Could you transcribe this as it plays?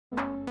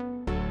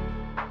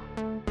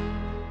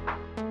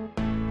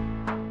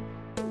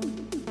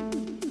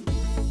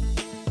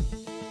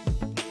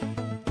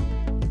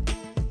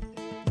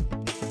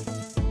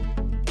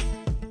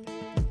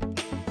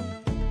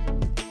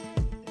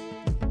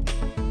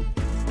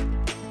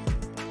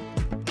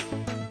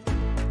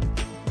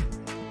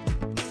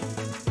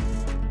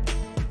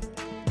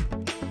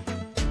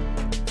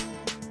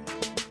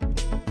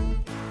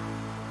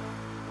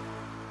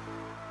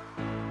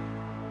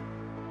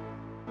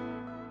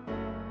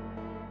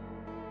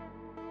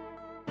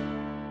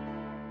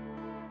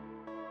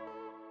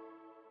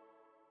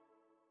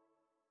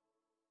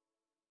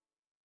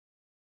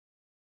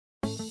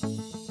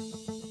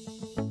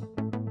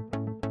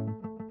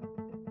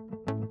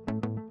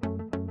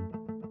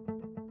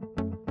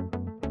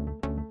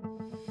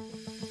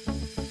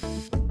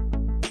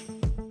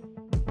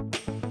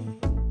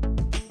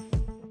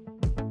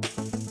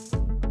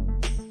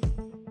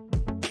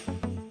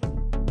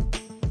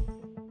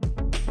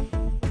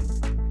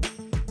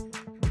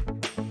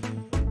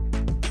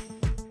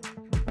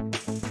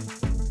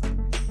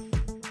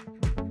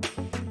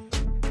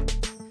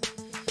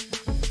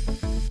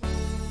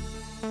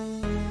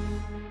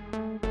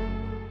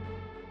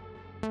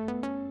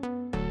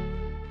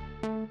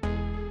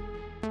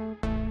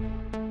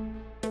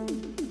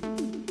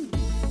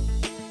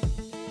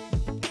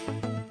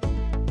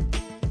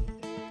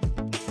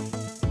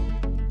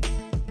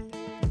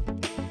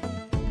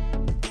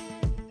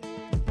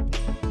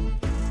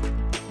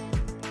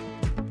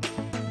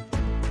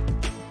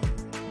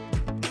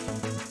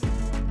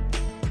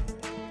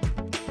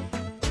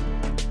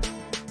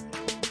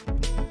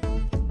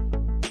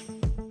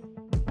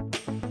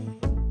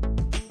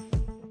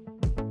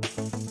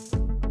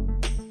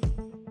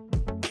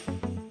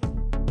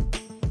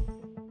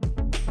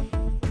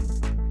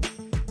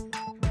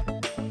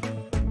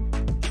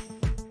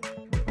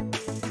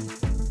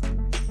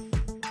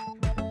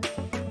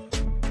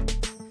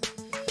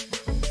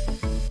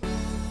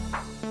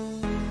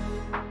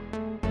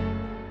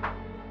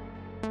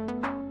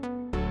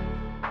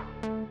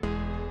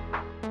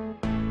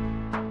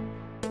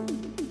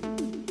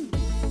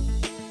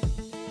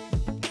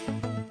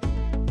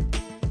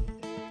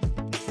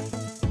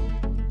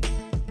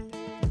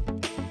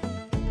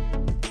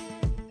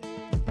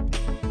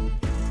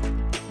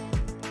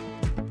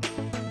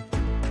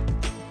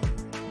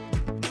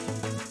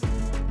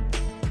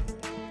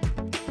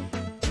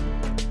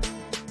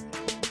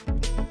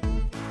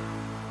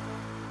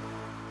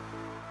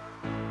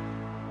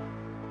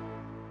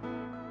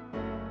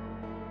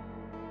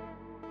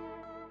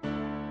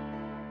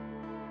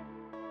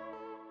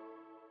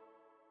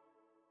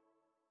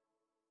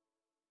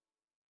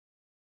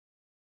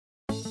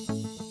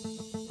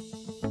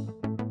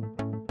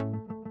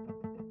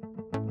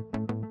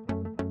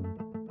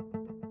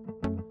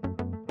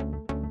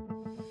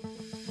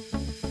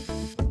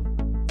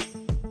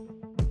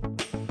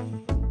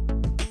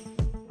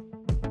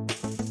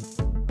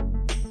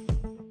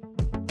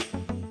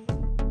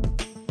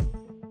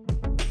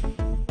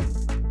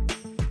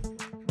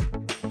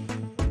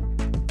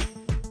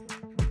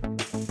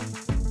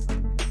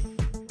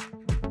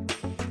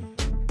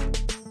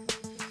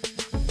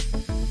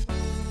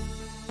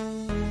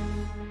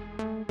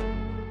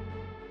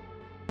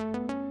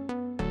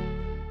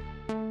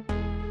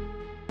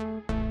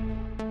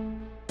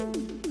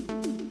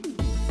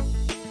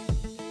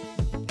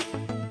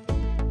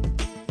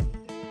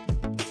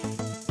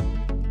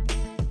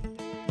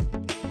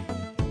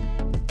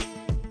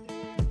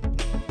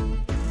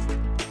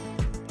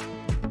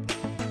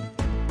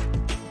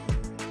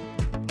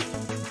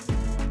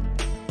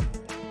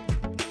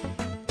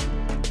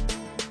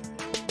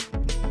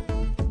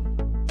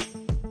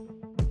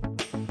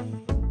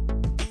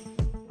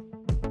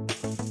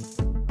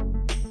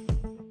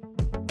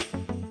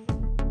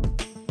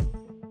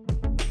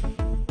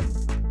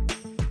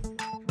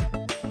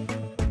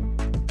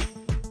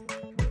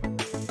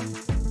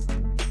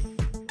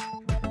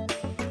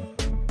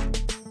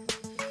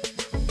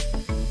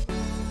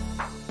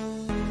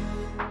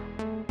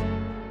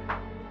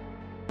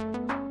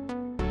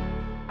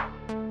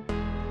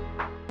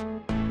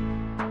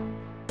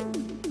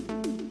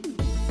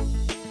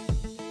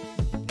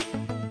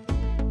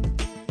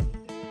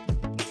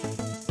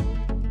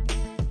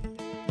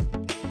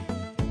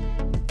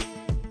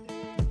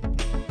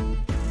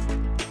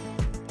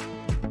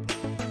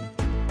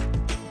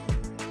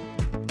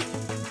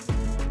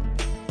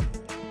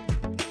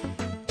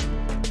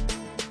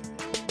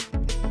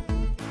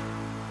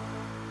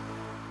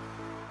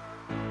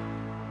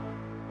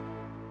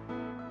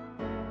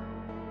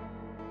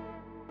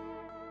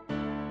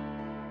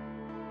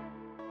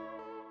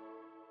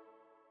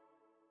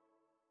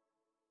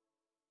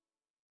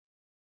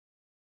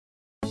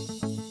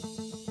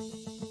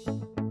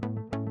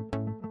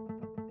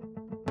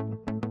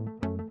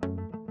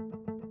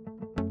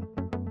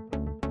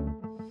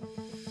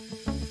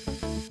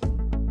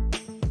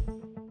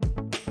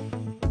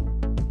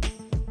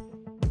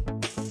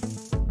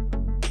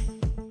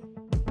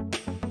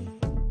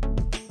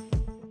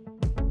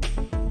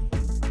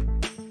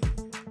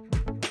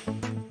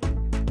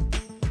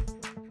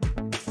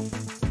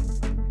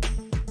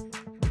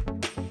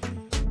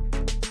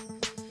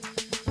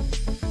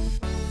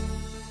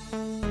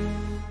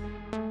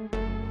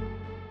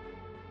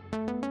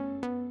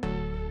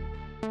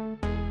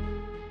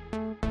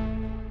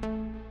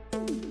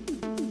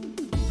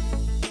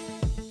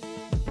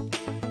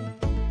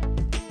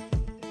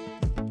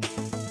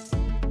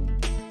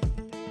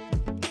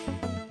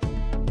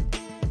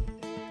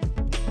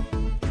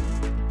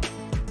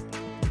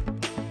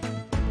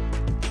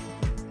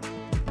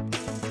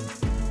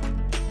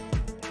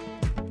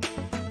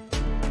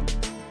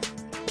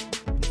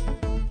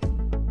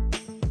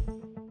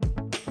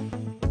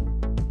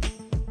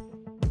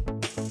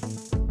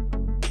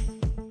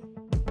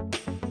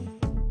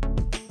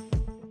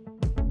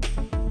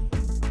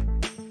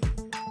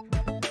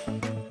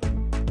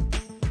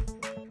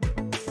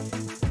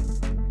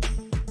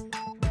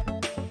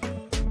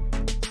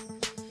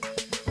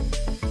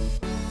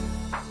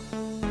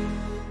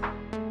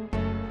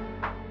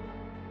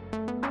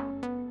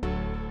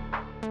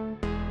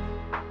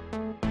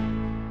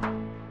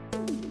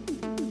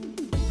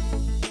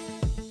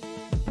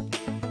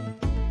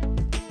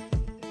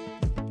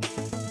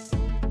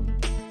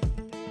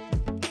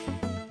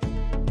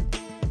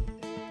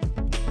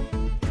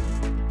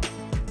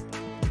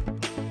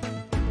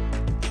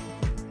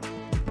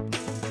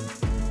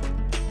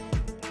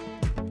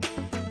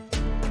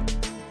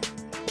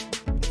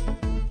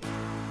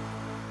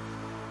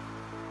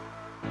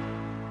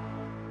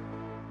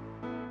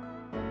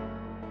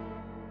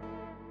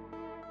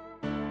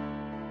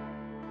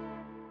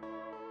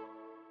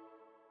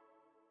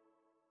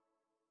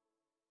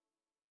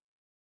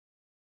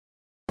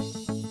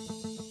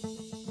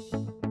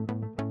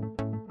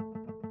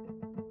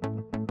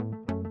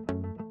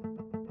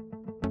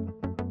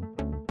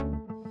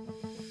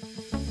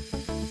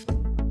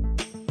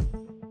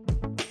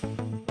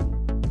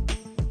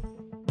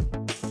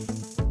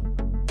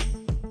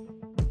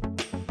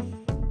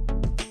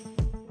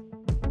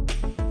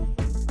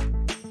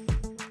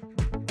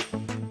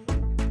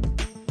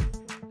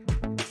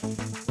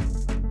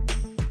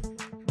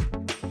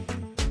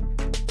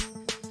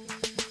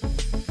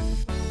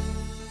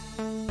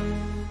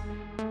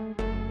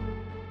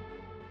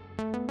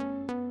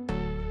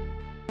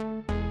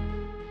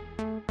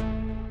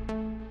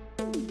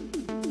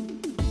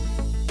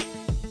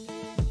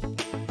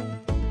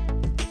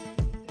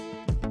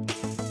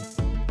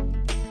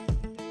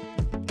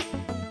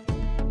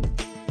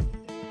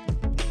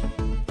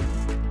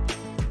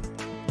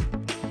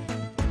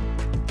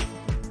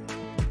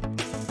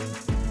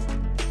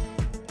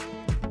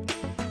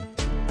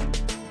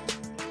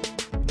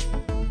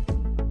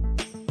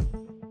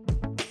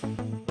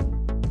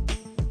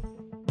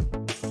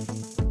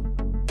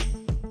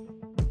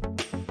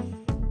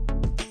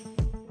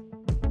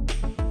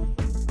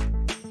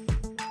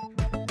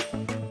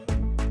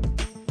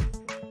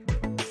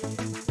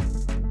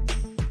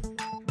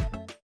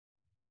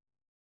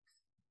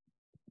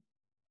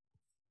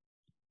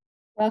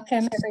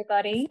Welcome,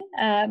 everybody.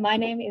 My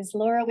name is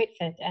Laura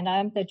Whitford, and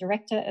I'm the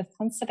Director of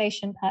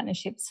Conservation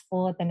Partnerships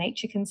for the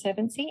Nature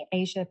Conservancy,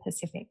 Asia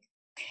Pacific.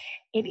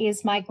 It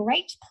is my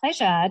great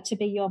pleasure to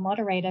be your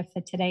moderator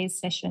for today's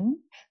session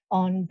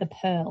on the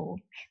Pearl,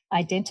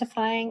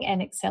 Identifying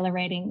and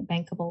Accelerating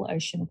Bankable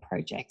Ocean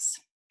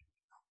Projects.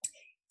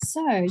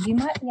 So you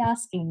might be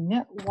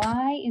asking,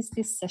 why is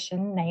this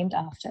session named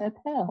after a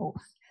pearl?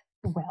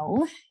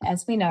 Well,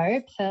 as we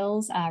know,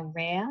 pearls are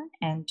rare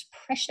and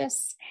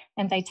precious,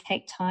 and they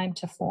take time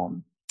to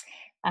form.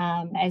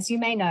 As you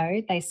may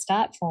know, they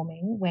start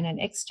forming when an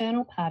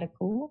external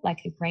particle,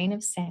 like a grain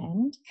of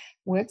sand,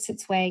 works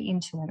its way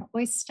into an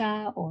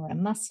oyster or a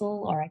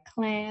mussel or a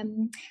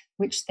clam,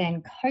 which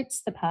then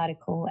coats the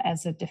particle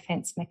as a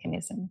defense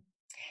mechanism.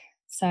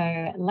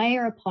 So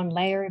layer upon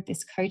layer of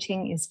this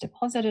coating is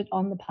deposited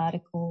on the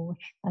particle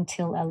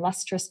until a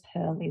lustrous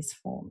pearl is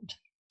formed.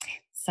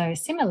 So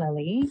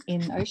similarly,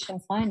 in ocean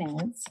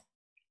finance,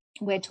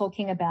 we're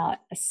talking about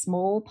a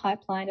small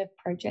pipeline of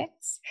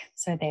projects,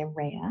 so they're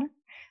rare,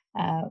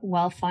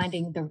 while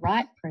finding the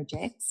right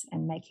projects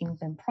and making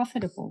them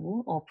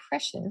profitable or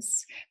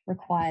precious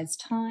requires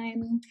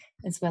time,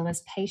 as well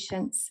as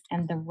patience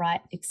and the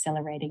right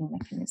accelerating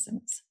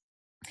mechanisms.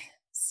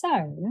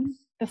 So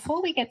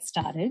before we get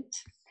started,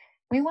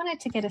 we wanted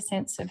to get a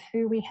sense of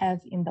who we have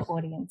in the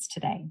audience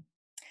today.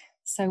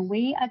 So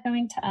we are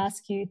going to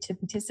ask you to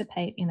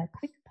participate in a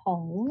quick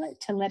poll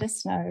to let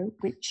us know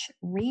which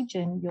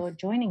region you're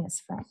joining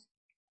us from.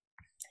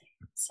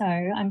 So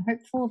I'm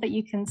hopeful that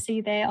you can see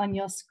there on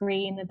your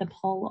screen the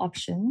poll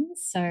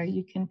options. So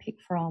you can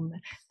pick from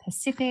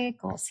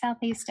Pacific or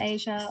Southeast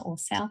Asia or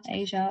South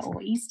Asia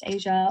or East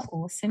Asia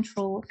or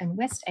Central and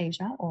West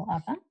Asia or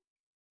other.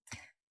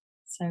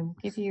 So we'll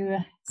give you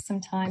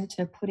some time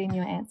to put in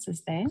your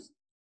answers there.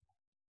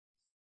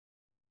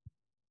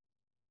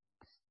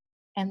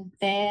 And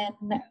then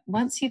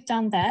once you've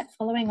done that,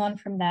 following on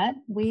from that,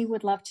 we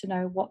would love to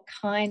know what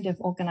kind of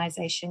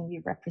organisation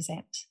you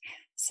represent.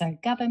 So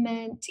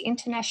government,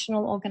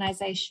 international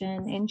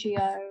organisation,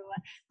 NGO,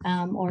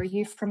 or are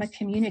you from a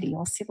community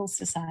or civil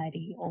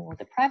society or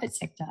the private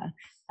sector,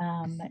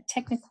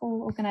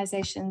 technical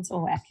organisations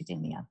or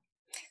academia.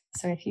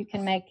 So if you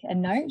can make a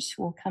note,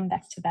 we'll come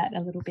back to that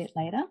a little bit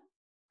later.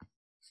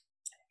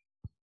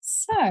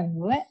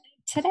 So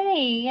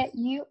today,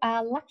 you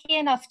are lucky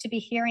enough to be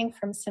hearing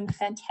from some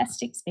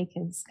fantastic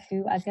speakers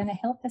who are going to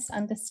help us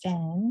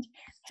understand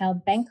how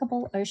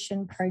bankable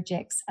ocean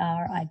projects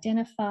are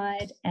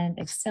identified and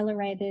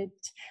accelerated,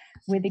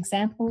 with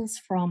examples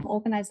from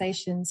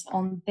organisations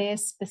on their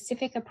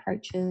specific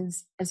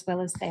approaches as well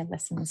as their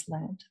lessons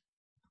learned.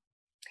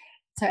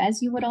 So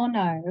as you would all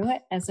know,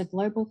 as a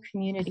global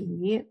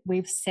community,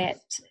 we've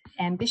set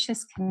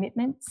ambitious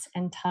commitments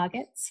and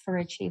targets for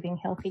achieving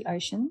healthy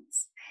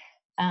oceans.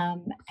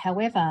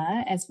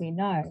 However, as we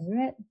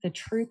know, the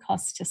true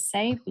cost to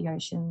save the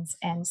oceans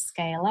and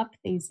scale up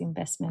these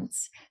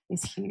investments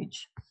is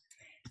huge.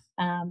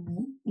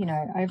 You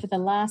know, over the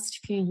last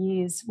few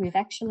years, we've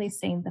actually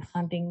seen the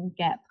funding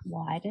gap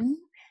widen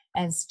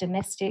as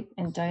domestic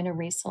and donor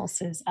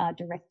resources are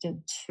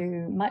directed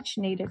to much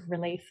needed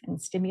relief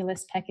and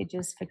stimulus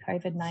packages for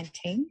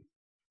COVID-19.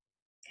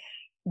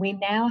 We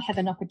now have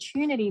an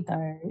opportunity,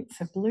 though,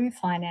 for blue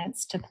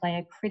finance to play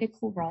a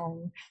critical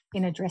role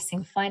in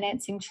addressing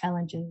financing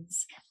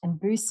challenges and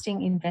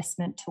boosting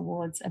investment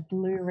towards a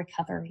blue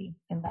recovery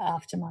in the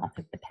aftermath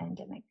of the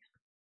pandemic.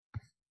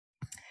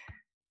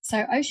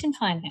 So ocean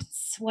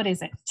finance, what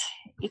is it?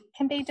 It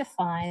can be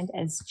defined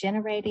as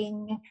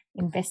generating,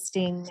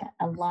 investing,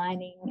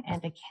 aligning,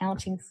 and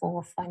accounting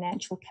for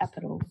financial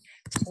capital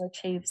to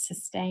achieve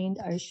sustained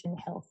ocean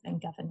health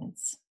and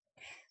governance.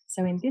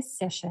 So in this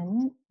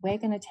session, we're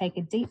going to take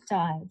a deep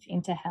dive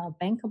into how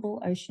bankable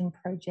ocean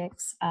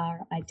projects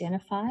are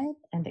identified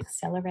and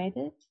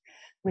accelerated,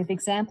 with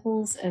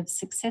examples of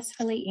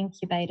successfully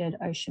incubated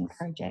ocean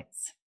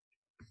projects.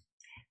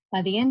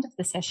 By the end of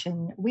the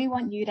session, we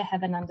want you to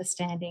have an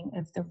understanding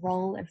of the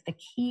role of the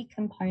key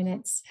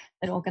components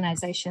that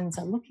organisations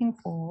are looking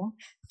for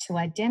to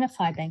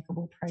identify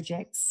bankable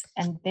projects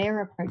and their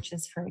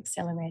approaches for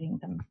accelerating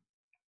them.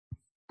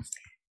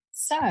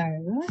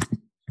 So,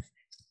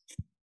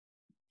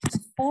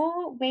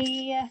 before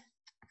we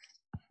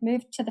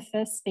move to the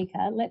first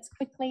speaker, let's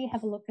quickly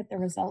have a look at the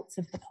results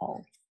of the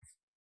poll.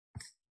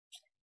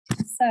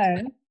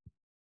 So,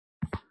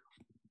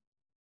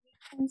 you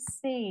can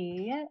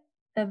see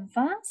the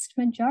vast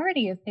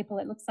majority of people,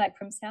 it looks like,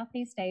 from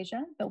Southeast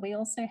Asia, but we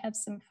also have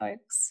some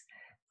folks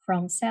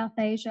from South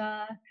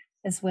Asia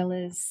as well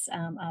as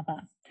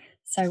other.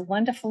 So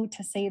wonderful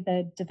to see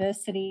the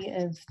diversity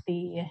of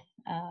the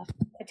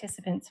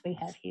participants we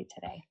have here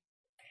today.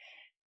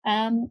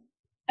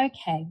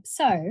 Okay,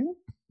 so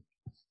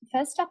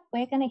first up,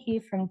 we're going to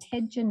hear from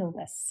Ted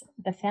Janulis,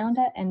 the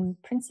founder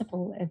and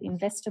principal of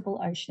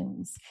Investable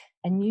Oceans,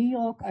 a New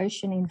York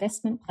ocean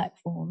investment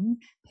platform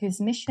whose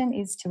mission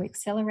is to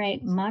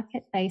accelerate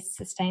market-based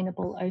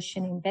sustainable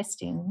ocean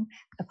investing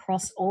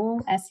across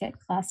all asset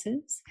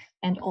classes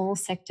and all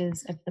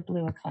sectors of the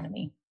blue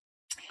economy.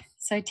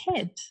 So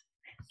Ted,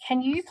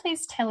 can you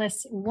please tell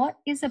us what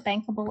is a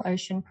bankable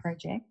ocean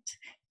project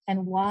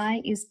and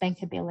why is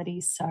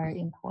bankability so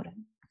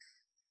important?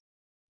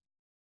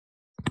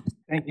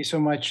 Thank you so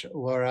much,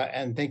 Laura,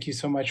 and thank you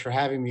so much for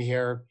having me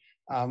here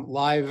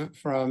live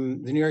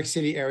from the New York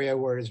City area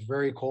where it is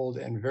very cold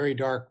and very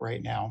dark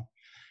right now.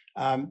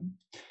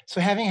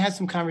 So having had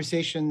some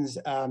conversations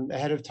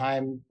ahead of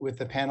time with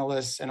the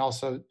panelists and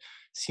also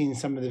seen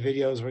some of the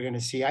videos we're going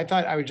to see, I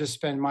thought I would just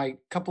spend my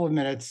couple of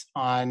minutes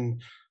on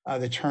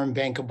the term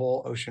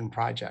bankable ocean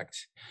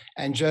project.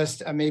 And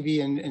just maybe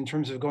in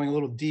terms of going a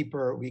little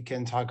deeper, we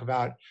can talk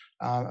about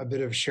a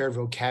bit of shared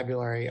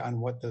vocabulary on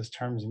what those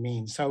terms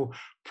mean. So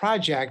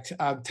project,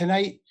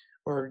 tonight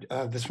or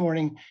this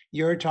morning,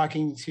 you're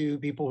talking to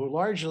people who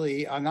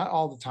largely, not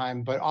all the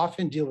time, but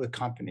often deal with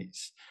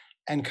companies.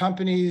 And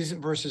companies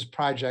versus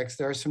projects,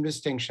 there are some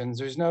distinctions.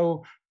 There's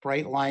no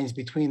bright lines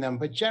between them,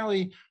 but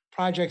generally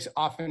projects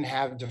often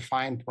have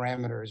defined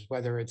parameters,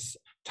 whether it's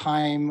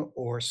time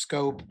or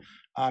scope.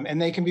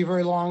 And they can be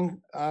very long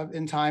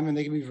in time and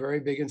they can be very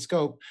big in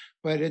scope,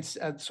 but it's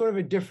sort of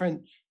a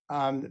different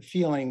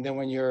feeling than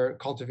when you're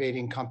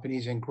cultivating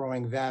companies and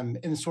growing them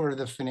in sort of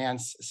the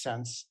finance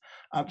sense.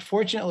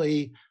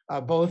 Fortunately,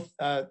 both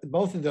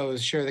of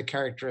those share the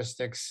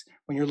characteristics.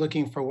 When you're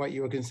looking for what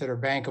you would consider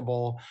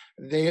bankable,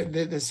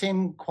 the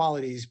same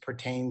qualities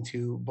pertain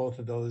to both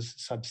of those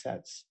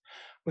subsets.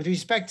 With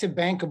respect to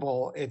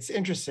bankable, it's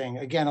interesting.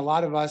 Again, a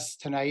lot of us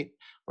tonight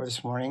or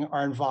this morning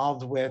are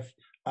involved with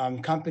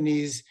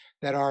companies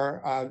that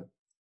are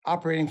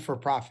operating for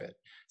profit.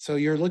 So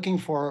you're looking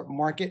for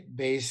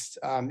market-based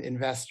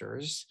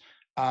investors,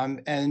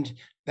 and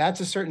that's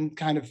a certain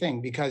kind of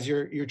thing because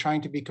you're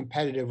trying to be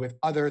competitive with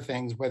other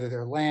things, whether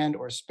they're land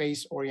or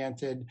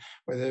space-oriented,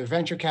 whether they're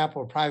venture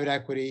capital or private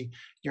equity.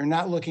 You're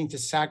not looking to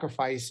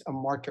sacrifice a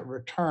market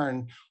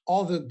return.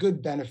 All the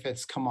good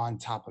benefits come on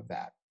top of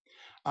that.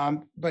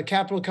 But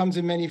capital comes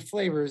in many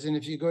flavors, and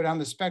if you go down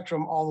the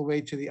spectrum all the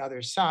way to the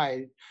other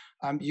side,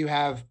 you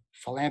have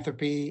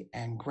philanthropy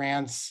and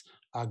grants,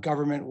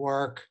 government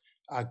work,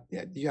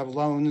 you have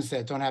loans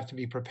that don't have to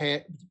be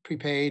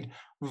prepaid,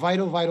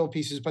 vital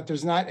pieces, but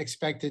there's not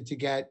expected to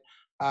get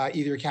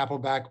either capital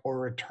back or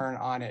return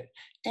on it.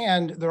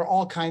 And there are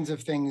all kinds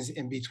of things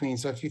in between.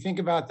 So if you think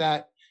about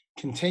that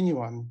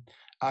continuum,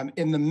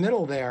 in the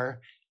middle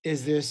there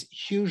is this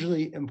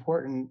hugely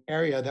important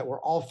area that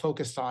we're all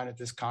focused on at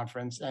this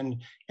conference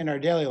and in our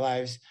daily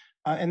lives.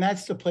 And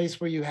that's the place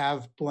where you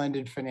have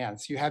blended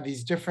finance. You have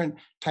these different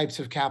types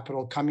of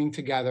capital coming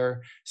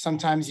together.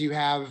 Sometimes you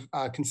have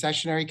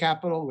concessionary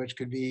capital, which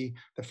could be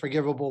the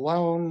forgivable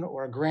loan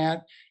or a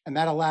grant, and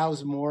that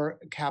allows more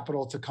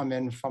capital to come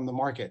in from the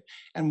market.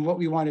 And what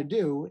we want to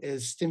do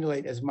is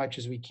stimulate as much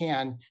as we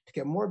can to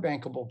get more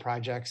bankable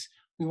projects.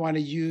 We want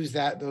to use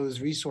those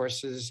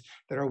resources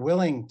that are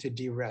willing to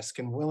de-risk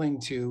and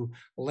willing to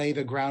lay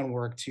the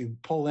groundwork to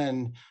pull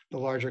in the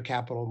larger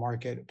capital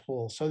market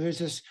pool. So there's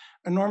this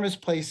enormous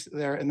place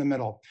there in the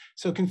middle.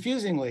 So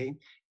confusingly,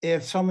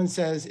 if someone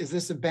says, is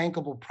this a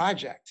bankable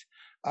project?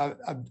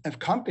 a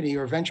company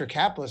or venture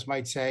capitalist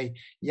might say,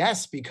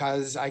 yes,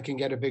 because I can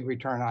get a big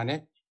return on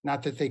it.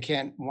 Not that they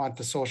can't want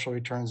the social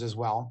returns as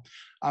well.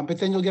 But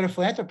then you'll get a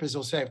philanthropist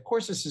who'll say, of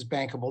course, this is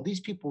bankable. These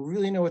people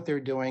really know what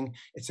they're doing.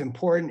 It's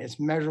important. It's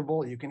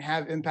measurable. You can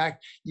have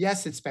impact.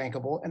 Yes, it's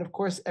bankable. And of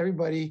course,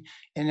 everybody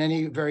in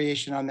any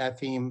variation on that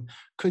theme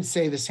could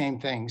say the same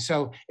thing.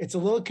 So it's a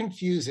little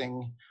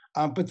confusing.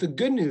 But the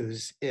good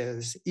news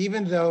is,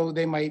 even though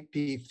they might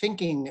be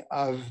thinking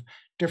of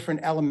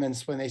different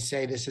elements when they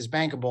say this is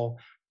bankable,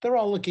 they're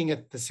all looking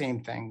at the same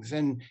things.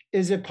 And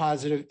is it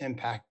positive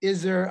impact?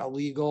 Is there a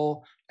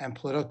legal and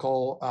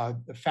political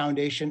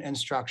foundation and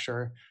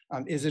structure?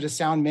 Is it a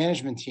sound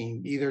management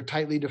team, either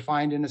tightly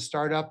defined in a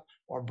startup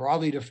or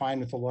broadly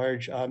defined with a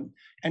large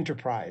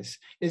enterprise?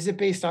 Is it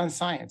based on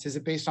science? Is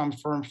it based on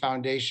firm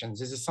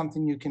foundations? Is it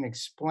something you can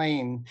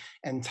explain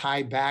and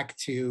tie back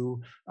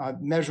to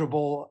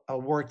measurable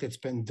work that's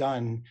been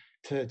done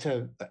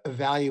to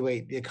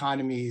evaluate the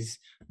economies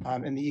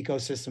and the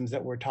ecosystems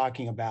that we're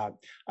talking about?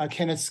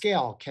 Can it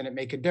scale? Can it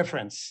make a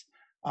difference?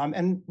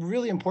 And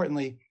really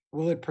importantly,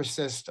 will it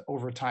persist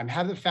over time?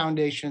 Have the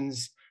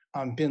foundations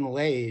been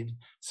laid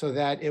so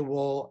that it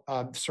will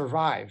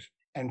survive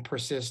and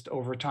persist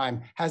over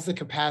time? Has the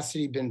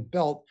capacity been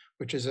built,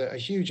 which is a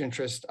huge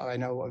interest, I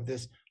know, of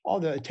this, all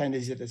the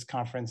attendees at this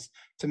conference,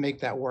 to make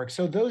that work?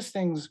 So those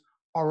things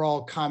are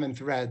all common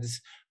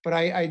threads. But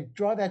I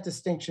draw that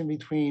distinction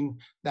between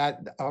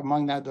that,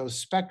 among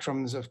those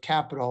spectrums of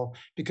capital,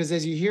 because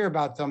as you hear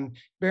about them,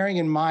 bearing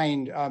in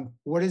mind,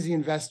 what is the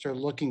investor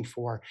looking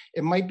for?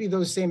 It might be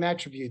those same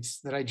attributes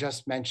that I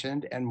just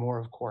mentioned and more,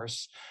 of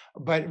course,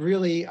 but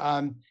really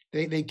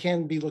they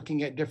can be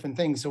looking at different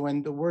things. So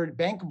when the word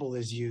bankable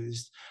is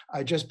used,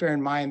 just bear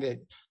in mind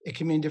that it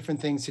can mean different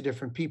things to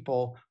different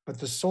people, but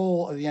the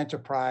soul of the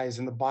enterprise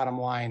and the bottom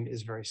line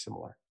is very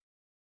similar.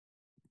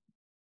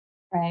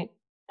 Right.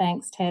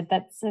 Thanks, Ted.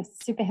 That's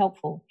super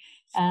helpful.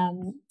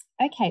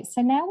 Okay,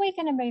 so now we're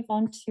going to move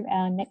on to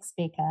our next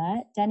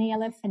speaker,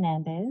 Daniela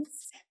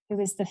Fernandez, who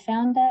is the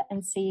founder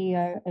and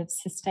CEO of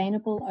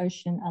Sustainable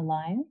Ocean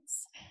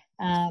Alliance.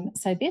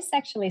 So this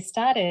actually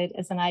started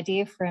as an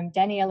idea from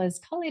Daniela's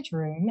college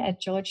room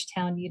at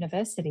Georgetown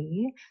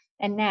University,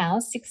 and now,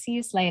 6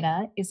 years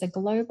later, is a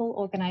global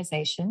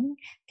organization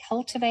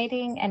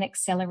cultivating and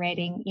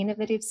accelerating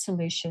innovative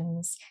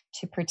solutions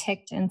to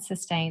protect and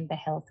sustain the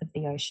health of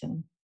the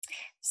ocean.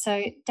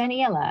 So,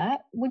 Daniela,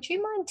 would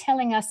you mind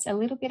telling us a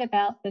little bit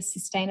about the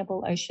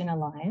Sustainable Ocean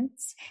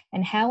Alliance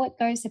and how it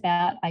goes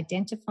about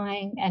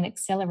identifying and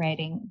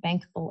accelerating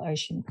bankable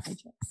ocean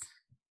projects?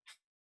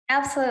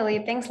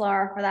 Absolutely. Thanks,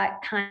 Laura, for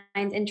that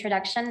kind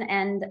introduction.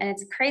 And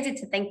it's crazy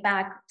to think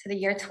back to the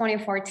year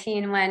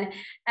 2014 when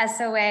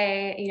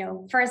SOA,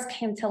 first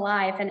came to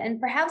life.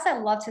 And perhaps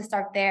I'd love to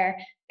start there,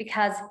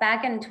 because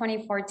back in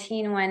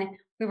 2014, when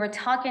we were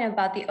talking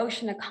about the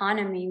ocean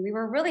economy, we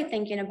were really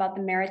thinking about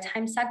the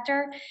maritime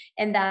sector,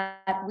 and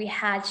that we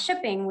had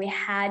shipping, we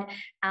had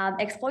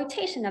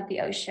exploitation of the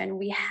ocean,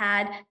 we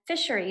had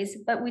fisheries,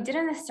 but we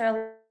didn't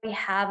necessarily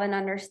have an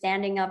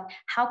understanding of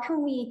how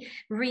can we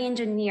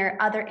re-engineer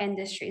other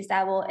industries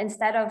that will,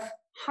 instead of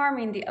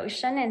harming the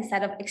ocean,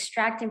 instead of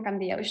extracting from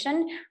the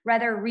ocean,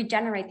 rather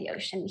regenerate the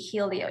ocean,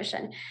 heal the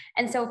ocean.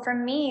 And so for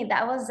me,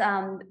 that was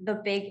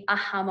the big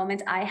aha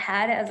moment I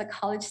had as a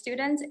college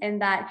student, in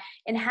that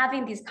in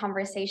having these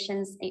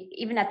conversations,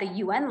 even at the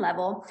UN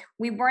level,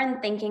 we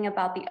weren't thinking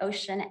about the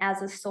ocean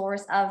as a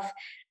source of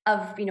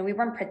we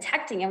weren't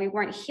protecting, and we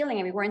weren't healing,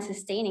 and we weren't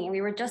sustaining, and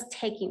we were just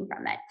taking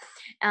from it.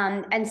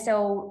 And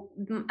so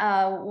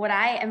what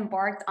I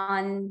embarked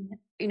on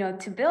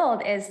to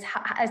build is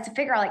to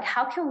figure out,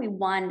 how can we,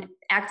 one,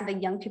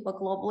 activate young people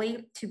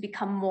globally to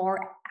become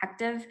more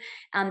active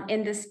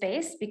in this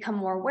space, become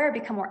more aware,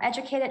 become more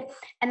educated,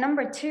 and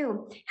number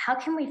two, how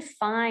can we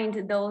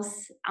find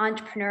those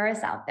entrepreneurs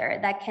out there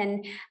that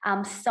can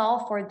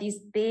solve for these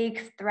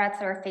big threats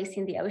that are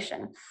facing the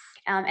ocean.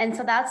 And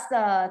so that's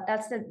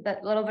the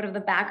little bit of the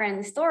background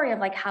and the story of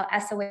how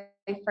SOA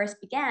first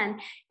began.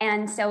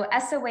 And so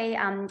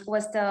SOA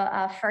was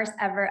the first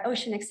ever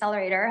ocean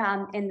accelerator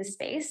in the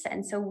space.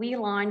 And so we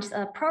launched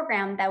a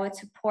program that would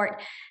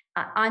support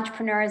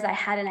entrepreneurs that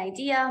had an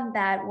idea,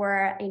 that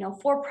were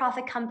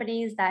for-profit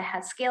companies that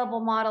had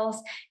scalable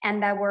models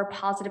and that were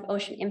positive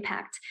ocean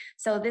impact.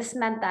 So this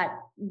meant that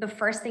the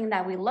first thing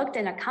that we looked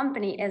in a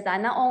company is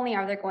that not only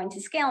are they going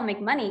to scale and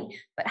make money,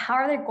 but how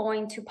are they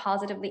going to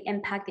positively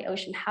impact the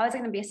ocean? How is it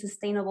going to be a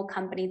sustainable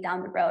company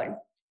down the road?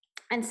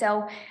 And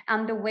so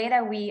the way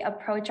that we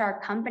approach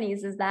our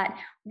companies is that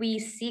we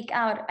seek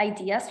out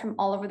ideas from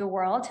all over the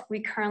world. We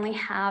currently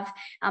have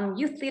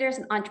youth leaders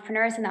and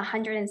entrepreneurs in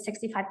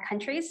 165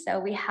 countries. So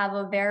we have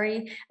a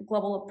very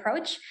global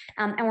approach.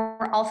 And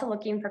we're also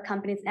looking for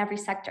companies in every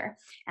sector.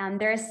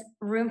 There's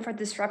room for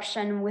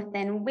disruption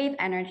within wave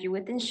energy,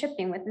 within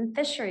shipping, within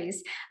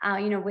fisheries,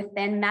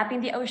 within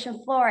mapping the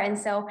ocean floor. And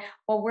so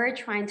what we're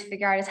trying to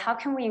figure out is how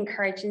can we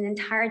encourage an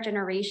entire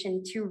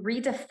generation to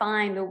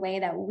redefine the way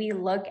that we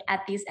look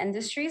at these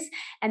industries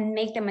and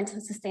make them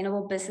into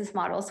sustainable business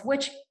models,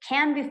 which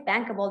can be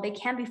bankable, they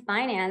can be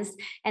financed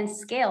and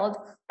scaled,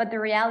 but the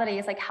reality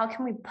is like, how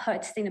can we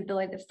put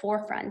sustainability at the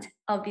forefront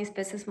of these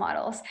business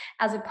models,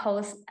 as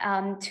opposed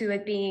to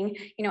it being,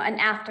 you know, an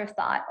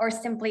afterthought or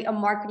simply a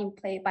marketing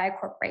play by a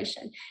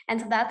corporation.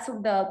 And so that's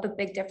the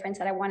big difference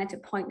that I wanted to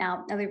point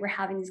out as we were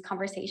having these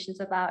conversations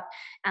about,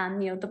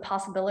 you know, the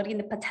possibility and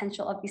the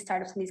potential of these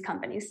startups and these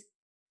companies.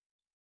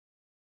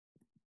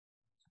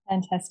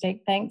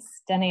 Fantastic.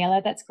 Thanks,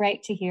 Daniela. That's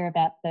great to hear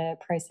about the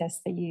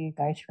process that you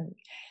go through.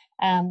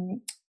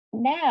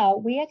 Now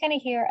we are going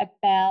to hear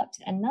about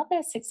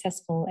another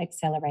successful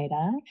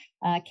accelerator,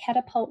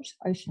 Catapult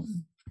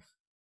Ocean.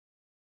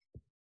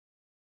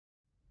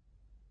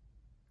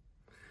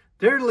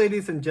 Dear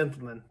ladies and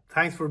gentlemen,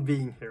 thanks for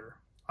being here.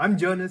 I'm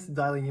Jonas,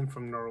 dialing in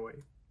from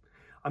Norway.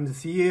 I'm the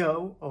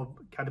CEO of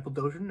Catapult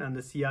Ocean and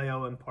the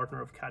CIO and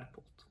partner of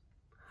Catapult.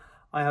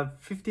 I have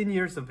 15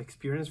 years of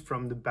experience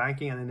from the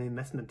banking and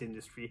investment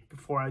industry.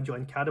 Before I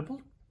joined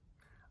Catapult,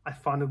 I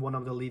founded one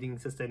of the leading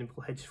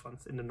sustainable hedge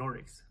funds in the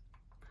Nordics.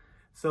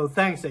 So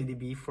thanks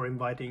ADB for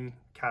inviting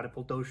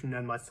Catapult Ocean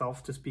and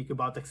myself to speak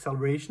about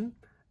acceleration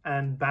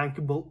and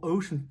bankable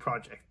ocean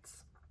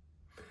projects.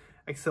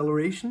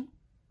 Acceleration,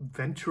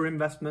 venture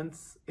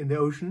investments in the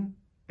ocean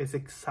is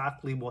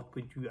exactly what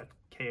we do at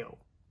KO.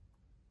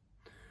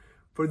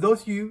 For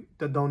those of you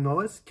that don't know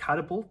us,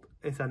 Catapult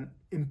is an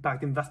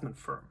impact investment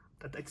firm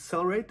that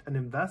accelerate and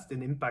invest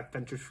in impact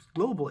ventures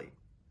globally.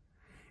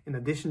 In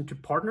addition to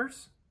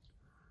partners,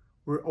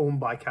 we're owned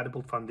by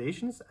Catapult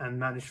Foundations and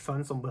manage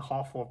funds on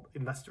behalf of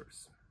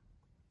investors.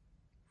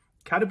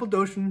 Catapult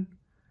Ocean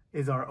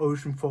is our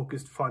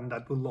ocean-focused fund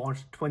that we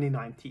launched in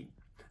 2019.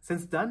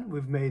 Since then,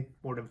 we've made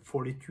more than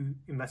 42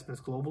 investments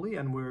globally,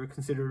 and we're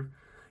considered,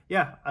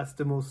 as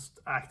the most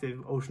active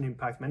ocean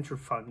impact venture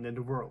fund in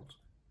the world.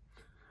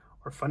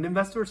 Our fund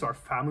investors are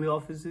family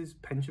offices,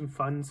 pension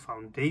funds,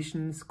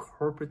 foundations,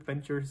 corporate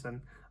ventures,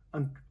 and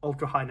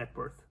ultra-high net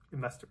worth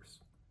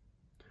investors.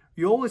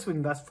 We always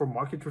invest for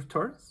market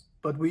returns,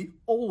 but we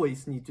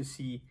always need to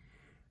see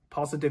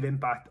positive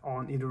impact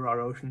on either our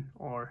ocean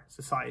or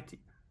society.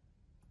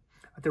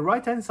 At the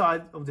right-hand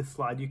side of this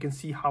slide, you can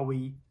see how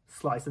we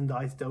slice and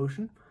dice the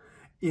ocean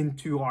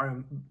into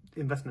our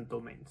investment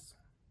domains.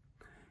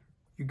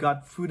 You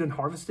got food and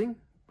harvesting.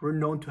 We're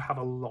known to have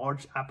a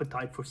large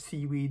appetite for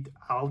seaweed,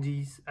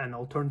 algae, and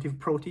alternative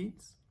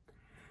proteins.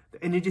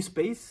 The energy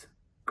space,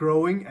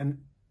 growing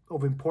and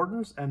of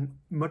importance and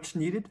much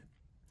needed.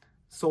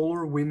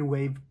 Solar, wind,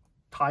 wave,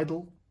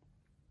 tidal.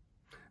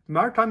 The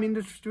maritime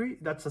industry,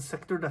 that's a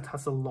sector that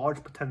has a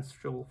large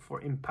potential for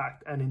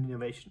impact and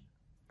innovation.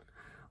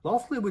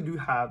 Lastly, we do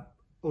have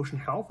ocean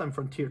health and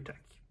frontier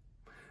tech.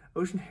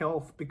 Ocean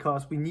health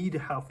because we need a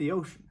healthy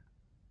ocean.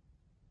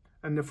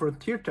 And the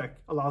frontier tech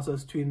allows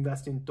us to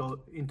invest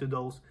into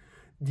those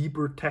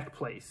deeper tech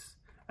plays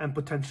and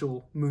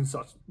potential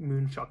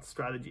moonshot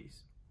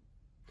strategies.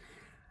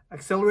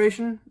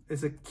 Acceleration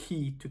is a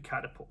key to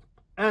Catapult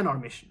and our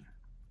mission.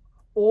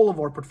 All of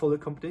our portfolio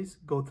companies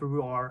go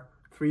through our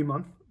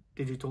 3-month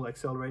digital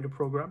accelerator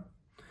program,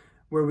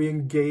 where we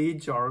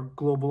engage our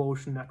global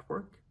ocean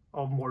network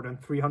of more than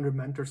 300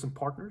 mentors and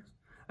partners.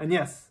 And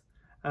yes,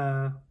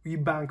 we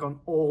bank on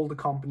all the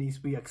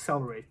companies we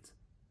accelerate,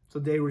 so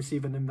they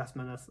receive an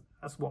investment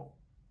as well.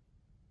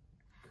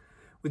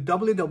 With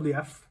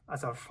WWF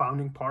as our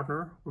founding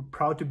partner, we're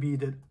proud to be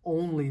the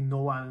only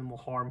no animal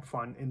harm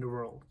fund in the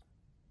world.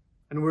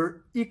 And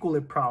we're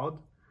equally proud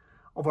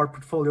of our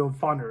portfolio of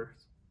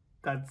funders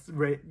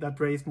that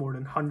raised more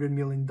than $100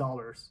 million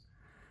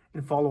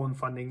in follow-on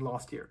funding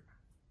last year.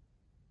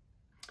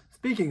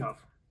 Speaking of,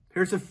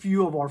 here's a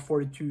few of our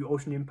 42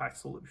 ocean impact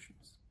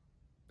solutions.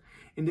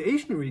 In the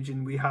Asian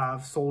region, we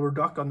have Solar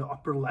Duck on the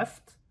upper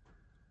left,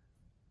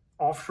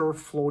 offshore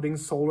floating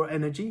solar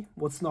energy,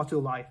 what's not to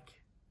like.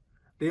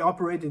 They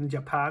operate in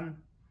Japan.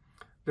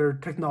 Their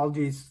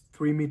technology is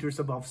 3 meters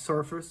above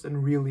surface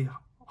and really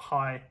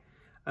high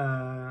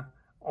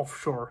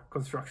offshore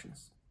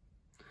constructions.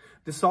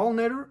 The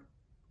Salinator,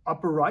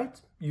 upper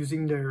right,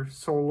 using their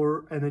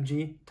solar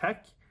energy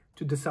tech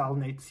to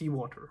desalinate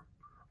seawater.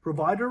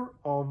 Provider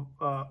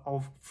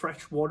of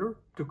fresh water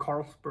to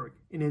Carlsberg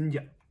in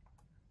India.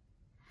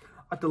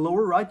 At the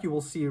lower right, you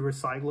will see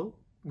Recyclo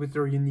with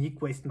their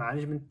unique waste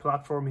management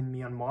platform in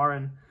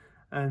Myanmar,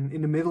 and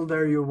in the middle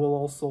there you will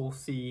also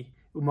see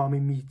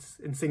Umami Meats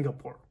in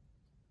Singapore.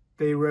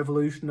 They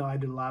revolutionize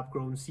the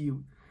lab-grown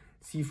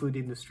seafood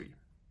industry.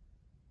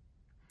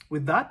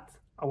 With that,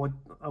 I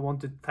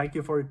want to thank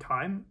you for your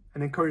time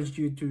and encourage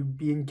you to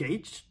be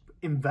engaged,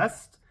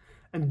 invest,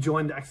 and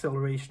join the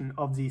acceleration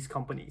of these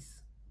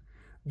companies.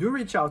 Do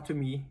reach out to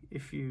me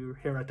if you're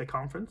here at the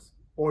conference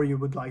or you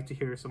would like to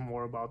hear some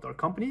more about our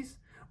companies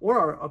or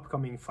our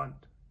upcoming fund.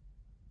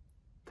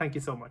 Thank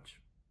you so much.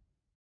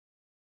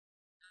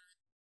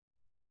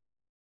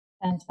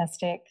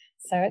 Fantastic.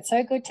 So it's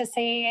so good to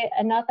see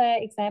another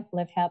example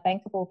of how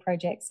bankable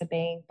projects are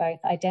being both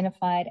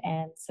identified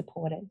and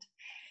supported.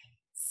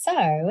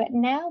 So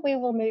now we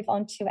will move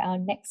on to our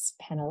next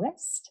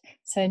panelist.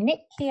 So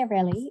Nick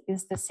Chiarelli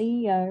is the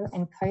CEO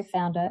and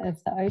co-founder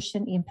of the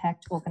Ocean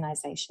Impact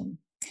Organization.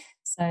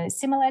 So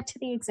similar to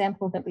the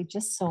example that we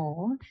just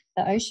saw,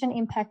 the Ocean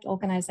Impact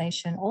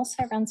Organization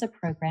also runs a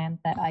program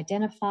that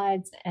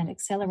identifies and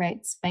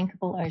accelerates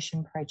bankable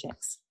ocean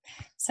projects.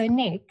 So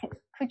Nick,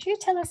 could you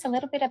tell us a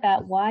little bit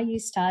about why you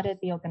started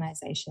the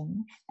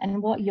organization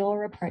and what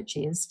your approach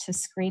is to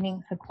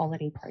screening for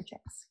quality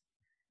projects?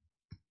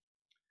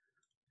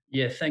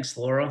 Yeah, thanks,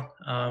 Laura.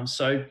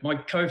 So my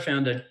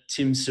co-founder,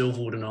 Tim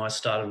Silverwood, and I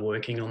started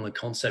working on the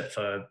concept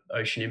for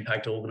Ocean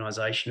Impact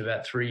Organisation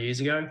about 3 years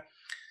ago.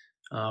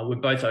 We're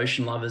both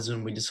ocean lovers,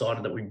 and we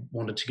decided that we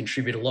wanted to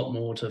contribute a lot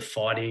more to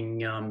fighting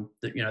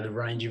the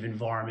range of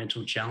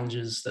environmental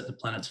challenges that the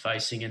planet's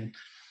facing. And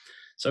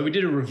so we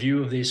did a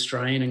review of the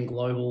Australian and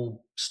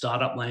global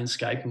startup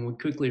landscape, and we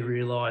quickly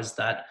realised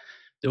that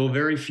there were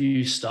very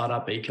few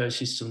startup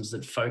ecosystems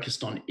that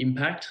focused on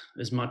impact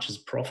as much as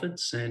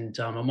profits. And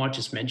I might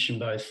just mention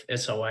both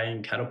SOA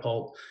and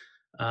Catapult,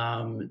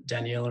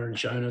 Daniela and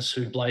Jonas,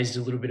 who blazed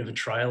a little bit of a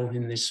trail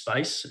in this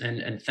space.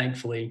 And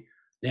thankfully,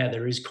 now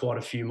there is quite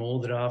a few more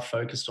that are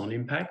focused on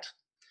impact.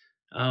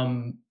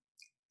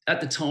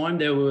 At the time,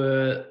 there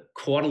were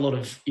quite a lot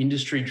of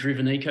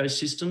industry-driven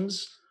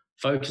ecosystems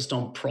focused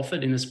on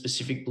profit in a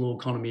specific blue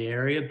economy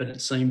area, but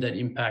it seemed that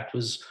impact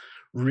was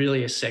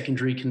really a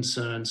secondary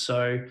concern.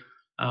 So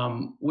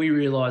we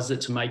realised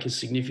that to make a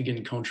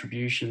significant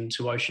contribution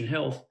to ocean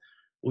health,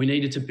 we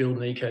needed to build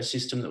an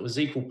ecosystem that was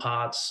equal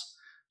parts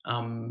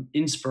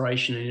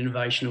inspiration and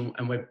innovation,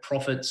 and where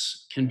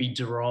profits can be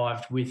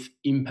derived with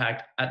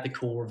impact at the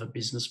core of a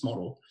business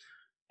model.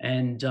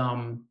 And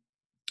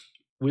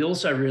we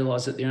also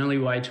realised that the only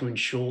way to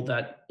ensure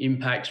that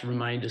impact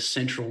remained a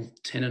central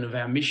tenet of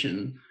our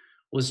mission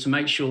was to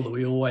make sure that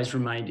we always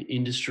remained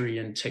industry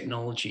and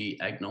technology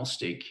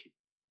agnostic.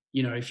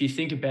 You know, if you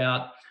think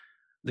about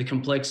the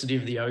complexity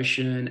of the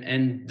ocean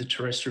and the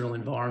terrestrial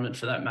environment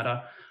for that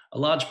matter, a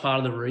large part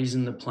of the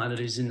reason the planet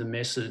is in the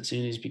mess that it's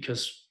in is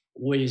because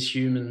we as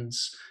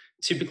humans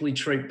typically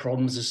treat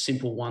problems as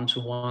simple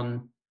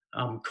one-to-one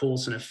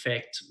cause and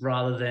effect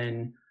rather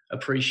than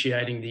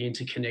appreciating the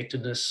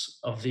interconnectedness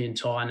of the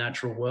entire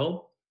natural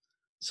world.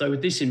 So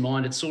with this in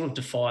mind, it sort of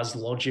defies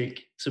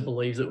logic to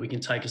believe that we can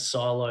take a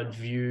siloed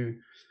view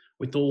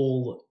with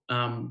all,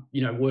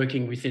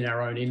 working within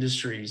our own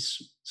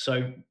industries.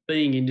 So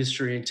being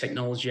industry and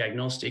technology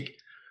agnostic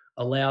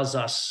allows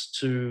us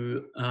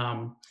to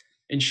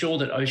ensure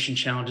that ocean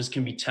challenges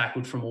can be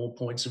tackled from all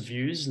points of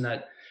views, and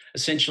that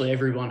essentially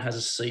everyone has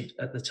a seat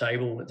at the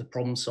table, at the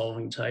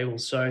problem-solving table.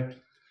 So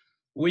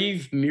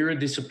we've mirrored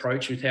this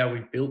approach with how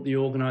we've built the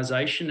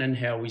organisation and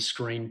how we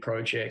screen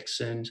projects.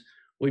 And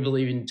we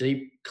believe in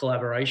deep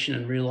collaboration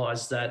and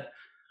realise that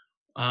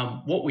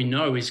what we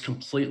know is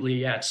completely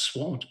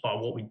outswamped by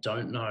what we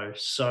don't know.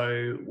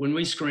 So when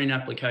we screen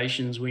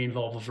applications, we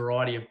involve a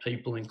variety of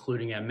people,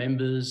 including our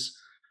members,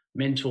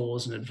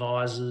 mentors and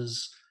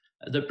advisors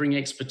that bring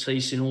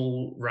expertise in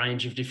all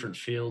range of different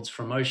fields,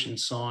 from ocean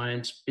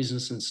science,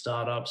 business and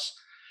startups,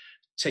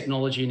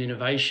 technology and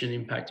innovation,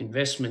 impact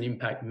investment,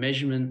 impact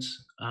measurement,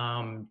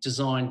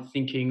 design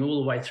thinking,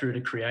 all the way through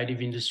to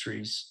creative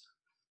industries.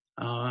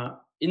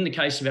 In the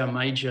case of our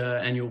major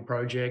annual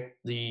project,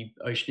 the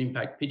Ocean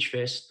Impact Pitch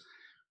Fest,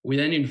 we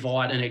then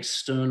invite an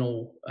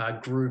external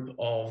group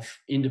of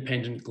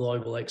independent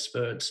global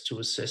experts to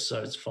assess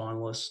those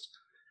finalists.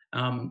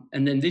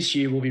 And then this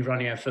year we'll be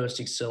running our first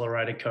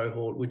accelerator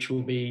cohort, which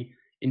will be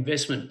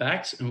investment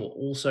backed, and will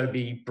also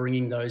be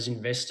bringing those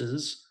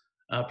investors,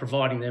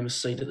 providing them a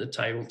seat at the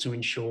table to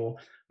ensure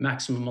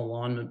maximum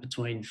alignment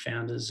between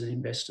founders and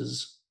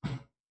investors.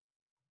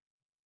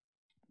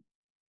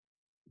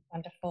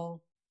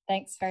 Wonderful.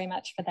 Thanks very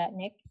much for that,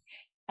 Nick.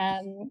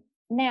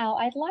 Now,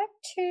 I'd like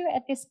to,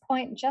 at this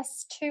point,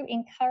 just to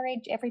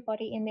encourage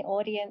everybody in the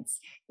audience,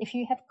 if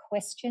you have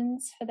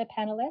questions for the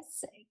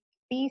panelists,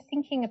 be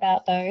thinking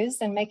about those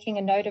and making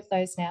a note of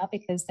those now,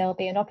 because there'll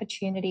be an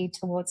opportunity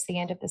towards the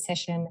end of the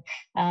session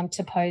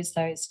to pose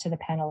those to the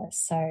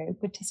panelists. So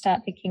good to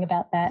start thinking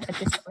about that at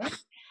this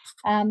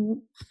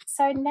point.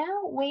 So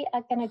now we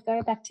are going to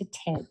go back to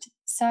Ted.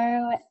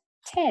 So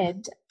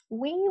Ted,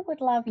 we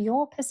would love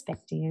your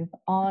perspective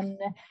on,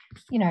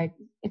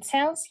 it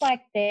sounds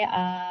like there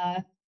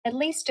are at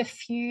least a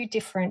few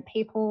different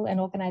people and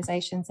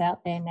organizations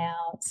out there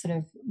now sort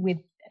of with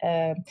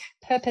a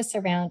purpose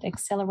around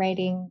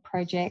accelerating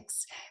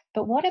projects.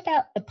 But what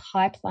about the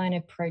pipeline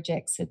of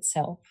projects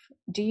itself?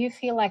 Do you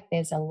feel like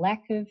there's a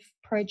lack of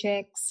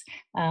projects,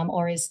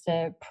 or is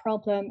the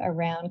problem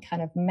around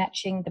kind of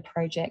matching the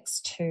projects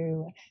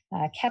to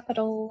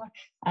capital?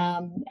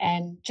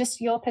 And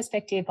just your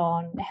perspective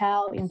on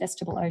how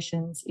Investable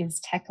Oceans is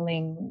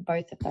tackling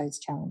both of those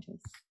challenges.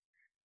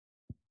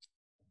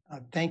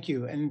 Thank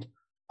you. And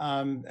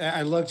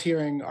I loved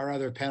hearing our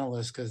other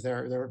panelists because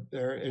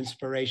they're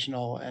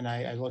inspirational, and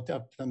I look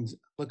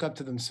up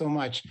to them so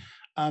much.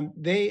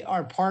 They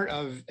are part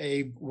of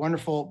a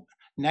wonderful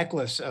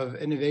necklace of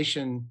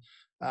innovation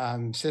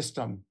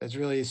system that's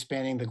really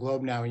spanning the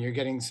globe now, and you're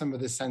getting some of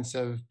the sense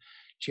of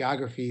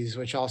geographies,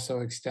 which also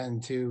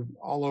extend to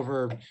all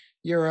over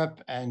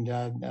Europe and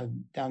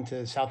down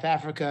to South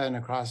Africa and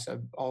across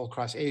all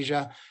across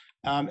Asia.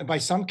 By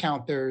some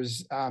count,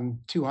 there's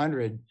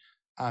 200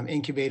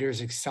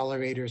 incubators,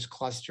 accelerators,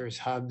 clusters,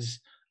 hubs,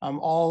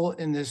 all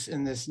in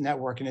this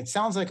network. And it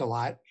sounds like a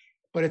lot,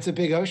 but it's a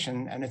big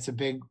ocean and it's a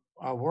big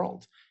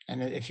world.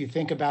 And if you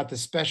think about the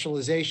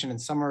specialization,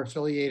 and some are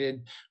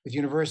affiliated with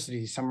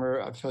universities, some are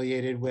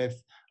affiliated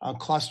with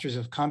clusters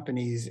of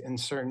companies in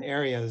certain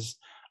areas.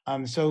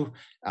 So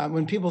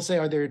when people say,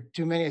 are there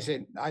too many? I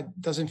say,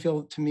 it doesn't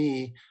feel to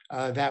me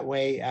that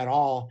way at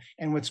all.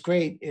 And what's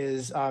great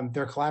is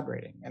they're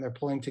collaborating and they're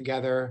pulling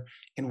together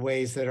in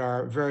ways that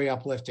are very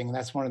uplifting. And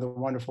that's one of the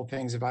wonderful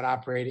things about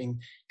operating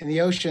in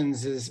the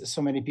oceans, is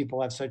so many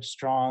people have such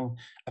strong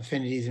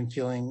affinities and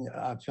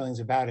feelings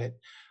about it.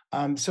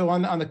 So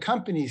on the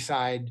company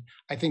side,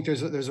 I think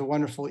there's a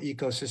wonderful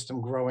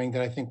ecosystem growing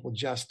that I think will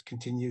just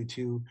continue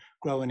to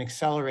grow and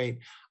accelerate.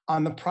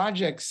 On the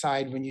project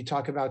side, when you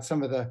talk about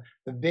some of the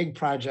big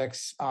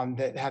projects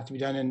that have to be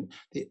done, and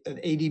the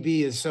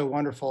ADB is so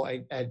wonderful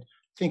at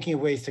thinking of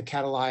ways to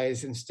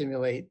catalyze and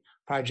stimulate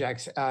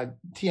projects.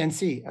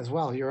 TNC as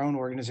well, your own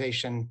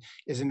organization,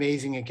 is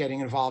amazing at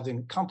getting involved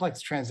in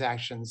complex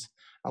transactions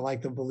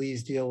like the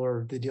Belize deal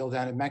or the deal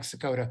down in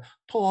Mexico, to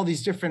pull all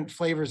these different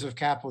flavors of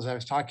capital, as I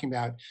was talking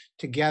about,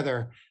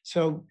 together.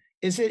 So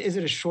is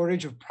it a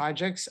shortage of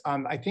projects?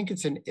 I think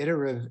it's an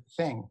iterative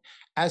thing.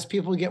 As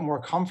people get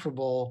more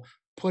comfortable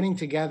putting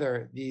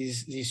together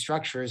these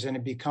structures and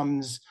it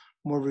becomes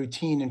more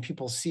routine and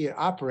people see it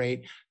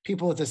operate,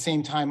 people at the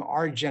same time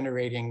are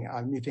generating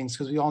new things,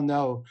 because we all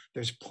know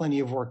there's plenty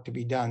of work to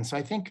be done. So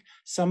I think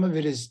some of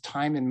it is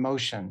time and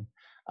motion.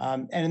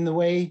 And in the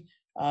way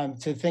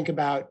to think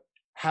about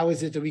how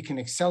is it that we can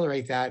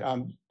accelerate that,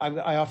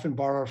 I often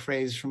borrow a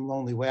phrase from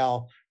Lonely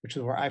Whale, which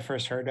is where I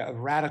first heard of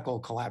radical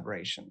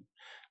collaboration.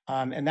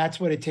 And that's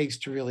what it takes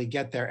to really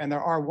get there. And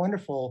there are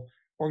wonderful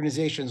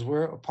organizations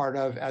we're a part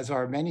of, as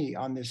are many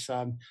on this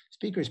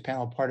speakers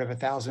panel, part of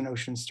 1,000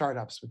 Ocean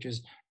Startups, which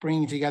is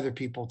bringing together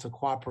people to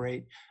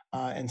cooperate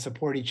and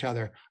support each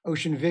other.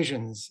 Ocean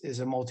Visions is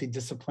a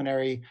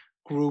multidisciplinary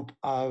group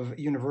of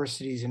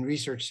universities and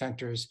research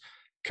centers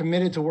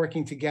committed to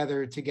working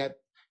together to get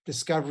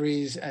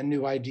discoveries and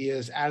new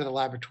ideas out of the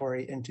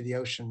laboratory into the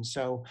ocean.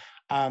 So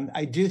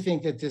I do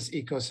think that this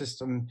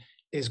ecosystem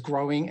is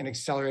growing and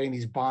accelerating.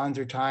 These bonds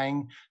are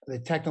tying, the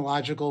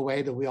technological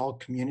way that we all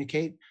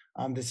communicate,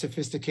 the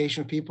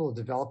sophistication of people,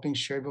 developing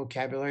shared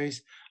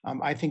vocabularies.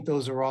 I think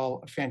those are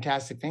all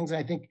fantastic things. And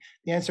I think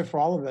the answer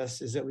for all of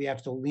us is that we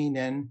have to lean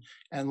in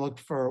and look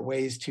for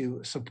ways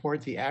to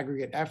support the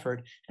aggregate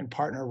effort and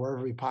partner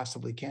wherever we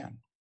possibly can.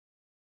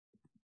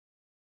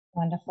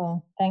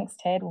 Wonderful. Thanks,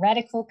 Ted.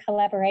 Radical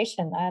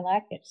collaboration. I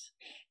like it.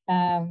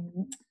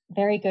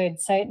 Very good.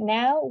 So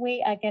now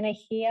we are going to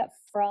hear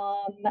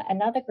from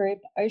another group,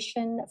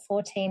 Ocean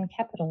 14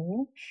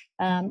 Capital,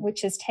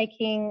 which is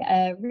taking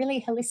a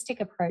really holistic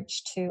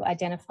approach to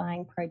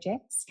identifying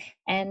projects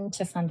and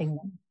to funding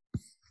them.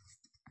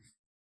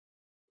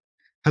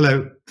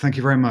 Hello, thank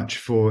you very much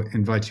for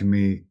inviting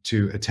me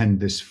to attend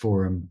this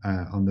forum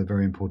on the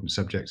very important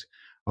subject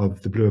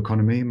of the blue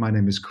economy. My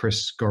name is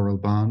Chris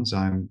Gorrell-Barnes.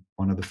 I'm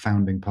one of the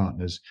founding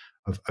partners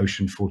of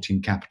Ocean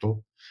 14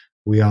 Capital.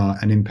 We are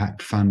an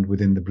impact fund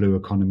within the blue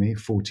economy.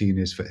 14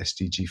 is for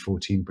SDG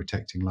 14,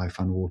 protecting life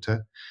on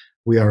water.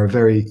 We are a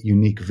very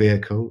unique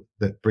vehicle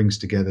that brings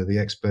together the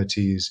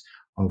expertise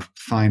of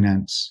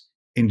finance,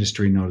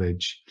 industry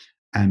knowledge,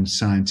 and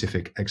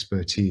scientific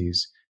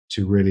expertise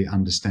to really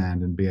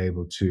understand and be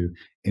able to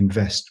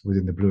invest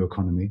within the blue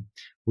economy.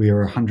 We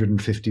are a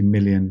 150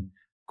 million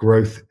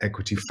growth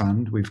equity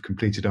fund. We've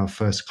completed our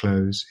first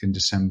close in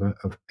December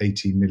of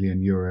 80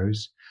 million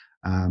euros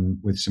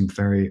with some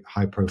very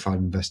high profile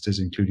investors,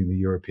 including the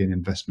European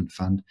Investment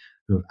Fund,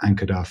 who have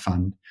anchored our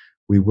fund.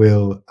 We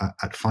will,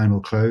 at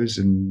final close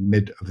in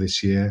mid of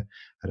this year,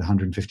 at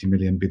 150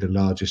 million, be the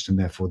largest and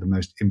therefore the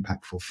most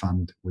impactful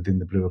fund within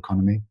the blue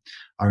economy.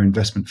 Our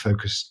investment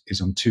focus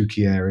is on two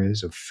key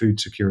areas of food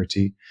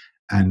security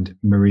and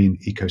marine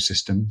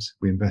ecosystems.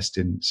 We invest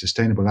in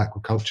sustainable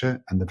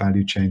aquaculture and the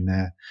value chain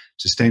there,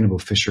 sustainable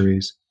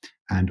fisheries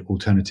and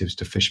alternatives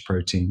to fish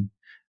protein.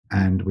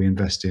 And we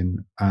invest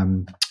in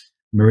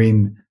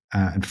marine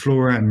and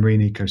flora and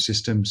marine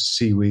ecosystems,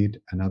 seaweed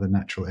and other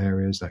natural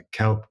areas like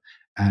kelp,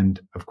 and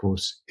of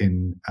course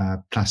in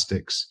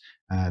plastics,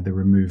 the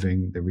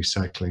removing, the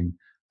recycling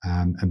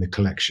and the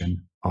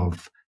collection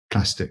of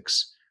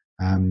plastics.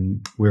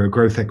 We're a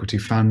growth equity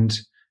fund.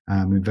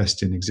 We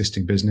invest in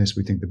existing business.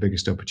 We think the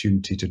biggest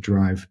opportunity to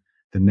drive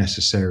the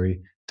necessary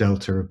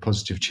delta of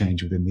positive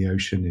change within the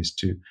ocean is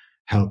to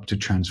help to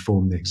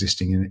transform the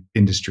existing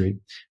industry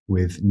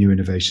with new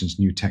innovations,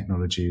 new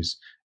technologies,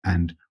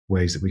 and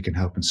ways that we can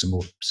help and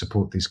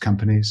support these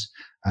companies.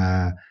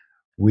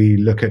 We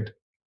look at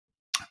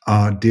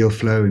our deal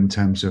flow in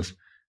terms of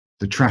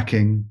the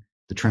tracking,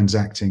 the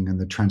transacting, and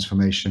the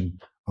transformation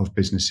of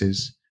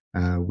businesses.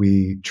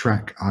 We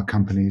track our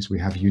companies. We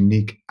have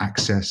unique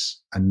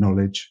access and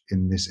knowledge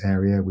in this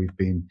area. We've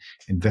been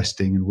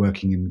investing and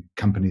working in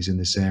companies in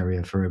this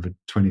area for over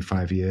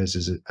 25 years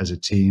as a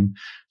team.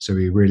 So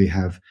we really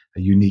have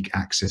a unique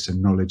access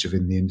and knowledge of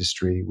in the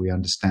industry. We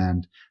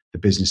understand the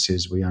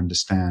businesses. We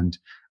understand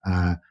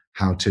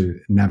how to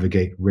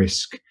navigate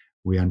risk.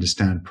 We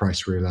understand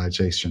price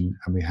realization,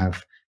 and we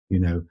have,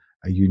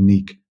 a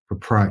unique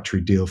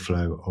proprietary deal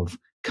flow of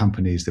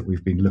companies that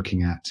we've been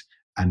looking at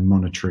and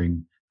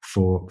monitoring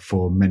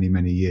for many,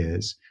 many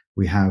years.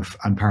 We have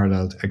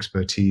unparalleled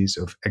expertise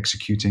of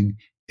executing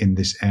in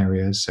this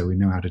area. So we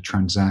know how to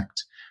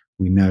transact.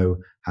 We know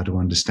how to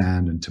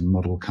understand and to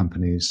model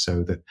companies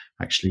so that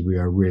actually we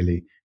are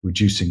really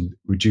reducing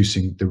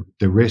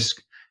the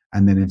risk.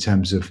 And then in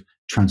terms of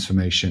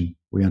transformation,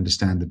 we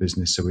understand the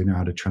business, so we know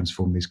how to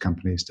transform these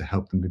companies to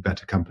help them be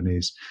better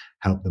companies,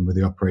 help them with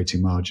the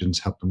operating margins,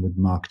 help them with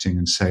marketing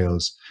and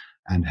sales,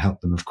 and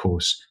help them, of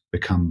course,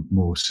 become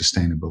more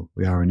sustainable.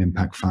 We are an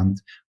impact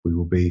fund. We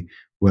will be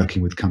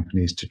working with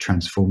companies to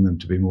transform them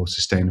to be more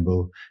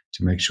sustainable,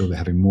 to make sure they're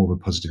having more of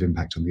a positive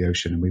impact on the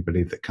ocean. And we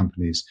believe that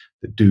companies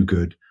that do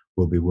good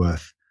will be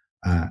worth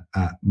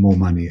more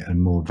money and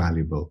more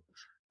valuable.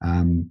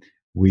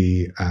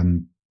 We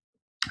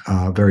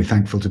are very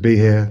thankful to be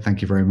here.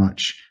 Thank you very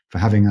much for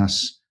having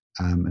us.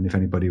 And if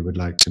anybody would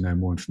like to know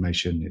more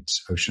information,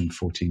 it's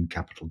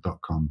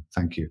ocean14capital.com.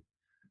 Thank you.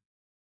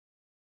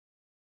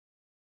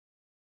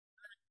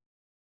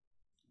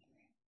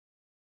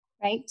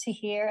 Great to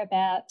hear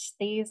about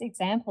these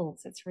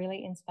examples. It's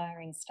really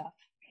inspiring stuff.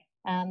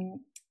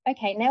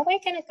 Okay, now we're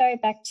going to go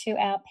back to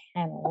our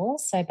panel.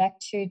 So back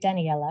to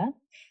Daniela.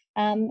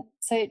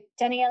 So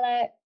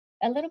Daniela,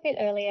 a little bit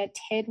earlier,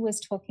 Ted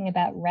was talking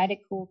about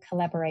radical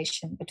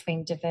collaboration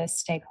between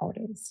diverse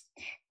stakeholders.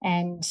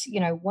 And,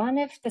 one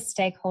of the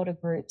stakeholder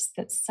groups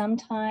that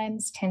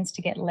sometimes tends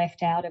to get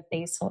left out of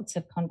these sorts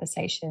of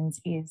conversations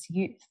is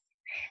youth.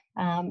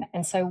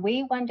 And so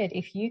we wondered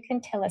if you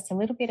can tell us a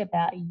little bit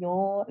about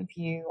your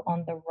view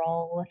on the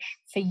role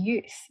for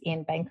youth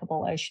in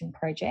bankable ocean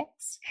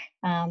projects,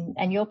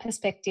 and your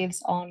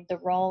perspectives on the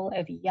role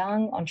of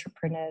young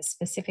entrepreneurs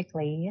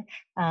specifically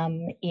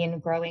in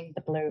growing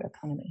the blue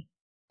economy.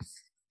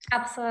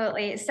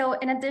 Absolutely. So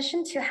in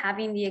addition to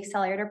having the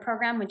accelerator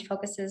program, which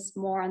focuses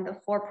more on the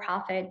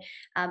for-profit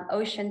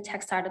ocean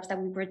tech startups that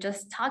we were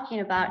just talking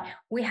about,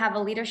 we have a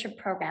leadership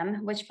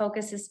program which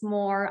focuses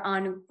more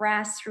on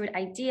grassroots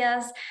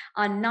ideas,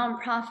 on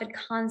nonprofit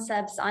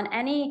concepts, on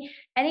any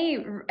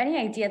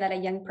idea that a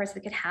young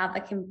person could have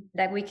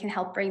that we can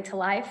help bring to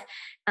life.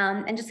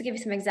 And just to give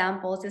you some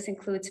examples, this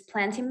includes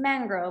planting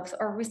mangroves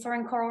or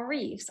restoring coral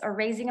reefs or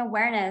raising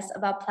awareness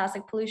about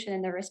plastic pollution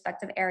in their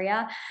respective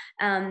area.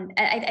 And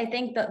I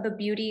think the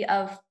beauty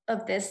of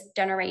this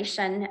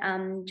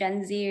generation,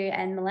 Gen Z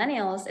and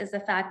millennials, is the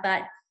fact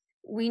that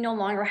we no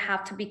longer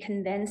have to be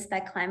convinced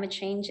that climate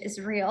change is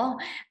real.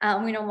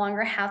 We no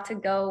longer have to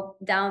go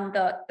down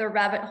the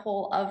rabbit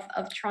hole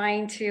of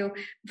trying to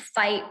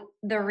fight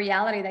the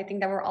reality that I think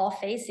that we're all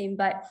facing,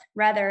 but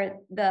rather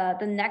the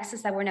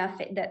nexus that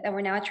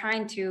we're now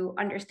trying to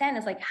understand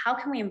is like, how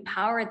can we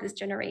empower this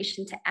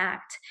generation to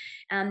act?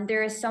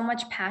 There is so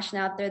much passion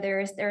out there.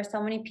 There are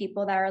so many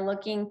people that are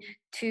looking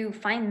to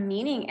find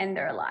meaning in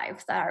their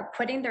lives, that are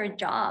quitting their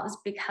jobs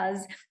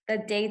because the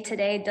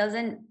day-to-day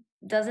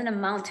doesn't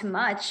amount to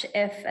much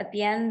if at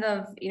the end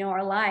of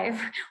our life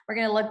we're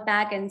going to look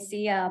back and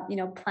see a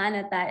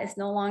planet that is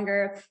no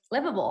longer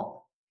livable.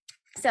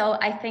 So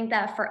I think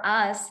that for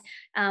us,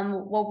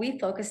 what we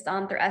focused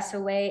on through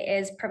SOA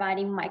is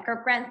providing micro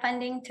grant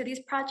funding to these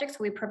projects.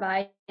 We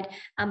provide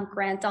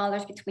grant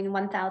dollars between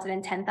 $1,000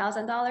 and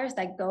 $10,000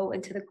 that go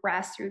into the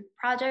grassroots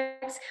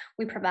projects.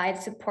 We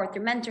provide support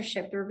through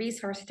mentorship, through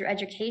resources, through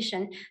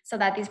education, so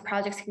that these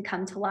projects can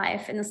come to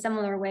life in a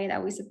similar way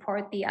that we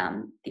support the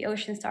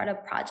ocean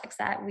startup projects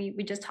that we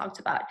just talked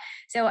about.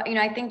 So,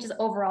 I think just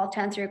overall, to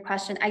answer your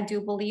question, I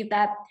do believe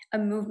that a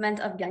movement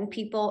of young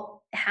people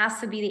has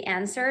to be the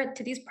answer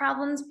to these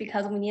problems,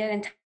 because we need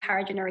an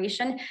entire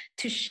generation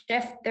to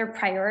shift their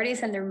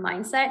priorities and their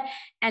mindset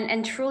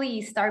and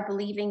truly start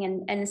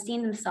believing and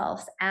seeing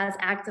themselves as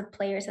active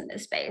players in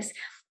this space.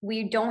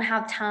 We don't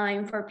have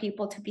time for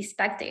people to be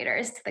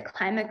spectators to the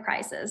climate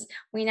crisis.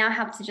 We now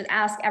have to just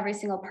ask every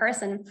single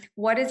person,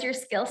 what is your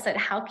skill set?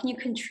 How can you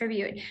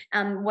contribute?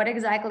 What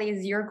exactly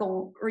is your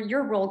goal or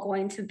your role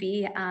going to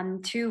be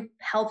to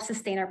help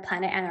sustain our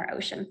planet and our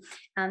ocean?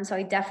 So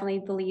I definitely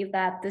believe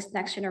that this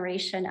next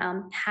generation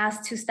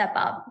has to step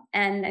up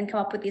and come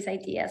up with these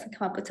ideas and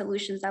come up with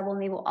solutions that will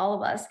enable all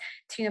of us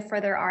to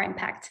further our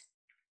impact.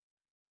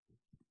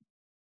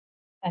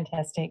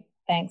 Fantastic.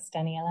 Thanks,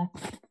 Daniela.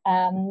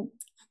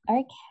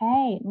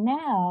 Okay,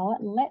 now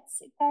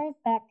let's go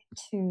back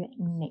to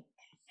Nick.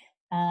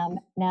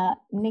 Now,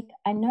 Nick,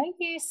 I know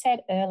you said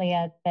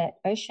earlier that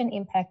Ocean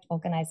Impact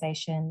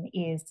Organization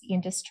is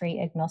industry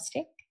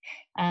agnostic,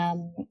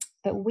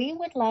 but we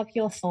would love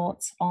your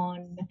thoughts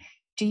on,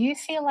 do you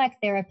feel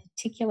like there are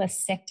particular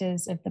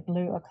sectors of the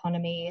blue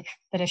economy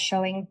that are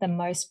showing the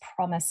most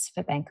promise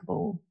for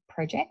bankable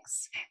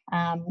projects?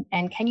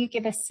 And can you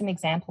give us some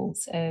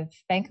examples of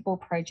bankable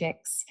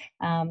projects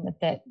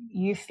that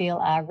you feel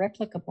are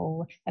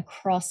replicable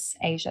across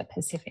Asia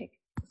Pacific?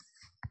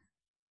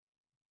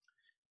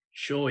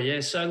 Sure, yeah.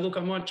 So look,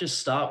 I might just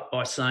start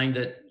by saying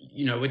that,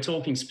 we're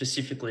talking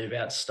specifically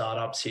about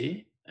startups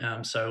here.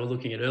 So we're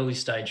looking at early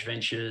stage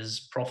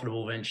ventures,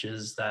 profitable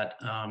ventures that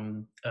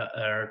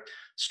are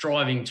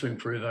striving to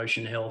improve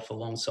ocean health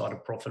alongside a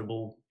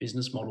profitable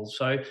business model.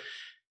 So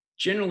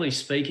generally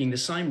speaking, the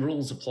same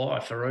rules apply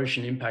for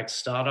ocean impact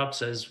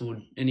startups as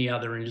would any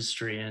other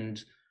industry.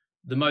 And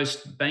the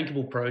most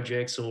bankable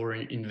projects or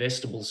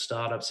investable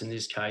startups in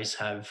this case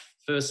have,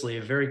 firstly,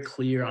 a very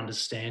clear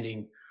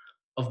understanding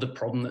of the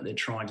problem that they're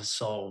trying to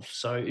solve.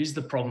 So is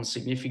the problem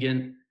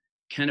significant?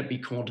 Can it be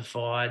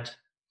quantified,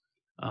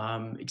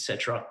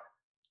 etc.?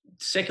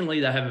 Secondly,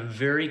 they have a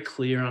very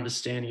clear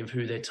understanding of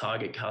who their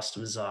target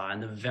customers are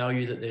and the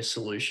value that their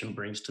solution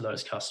brings to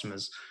those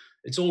customers.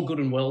 It's all good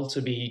and well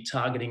to be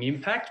targeting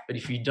impact, but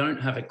if you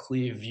don't have a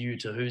clear view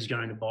to who's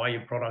going to buy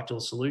your product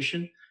or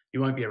solution,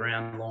 you won't be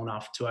around long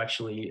enough to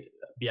actually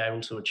be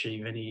able to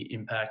achieve any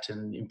impact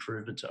and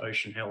improvement to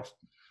ocean health.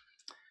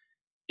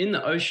 In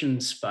the ocean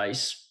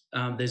space,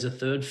 there's a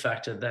third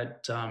factor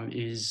that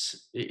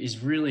is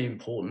really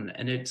important,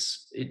 and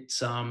it's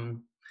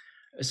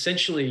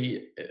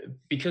essentially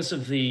because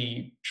of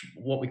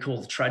what we call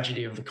the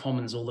tragedy of the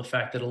commons, or the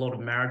fact that a lot of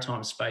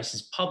maritime space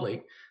is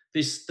public.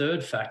 This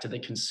third factor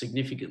that can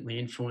significantly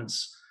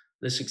influence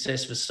the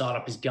success of a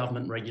startup is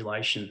government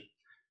regulation,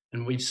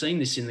 and we've seen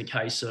this in the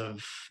case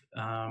of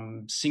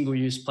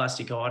single-use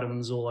plastic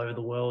items all over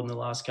the world in the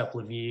last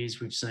couple of years.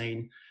 We've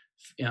seen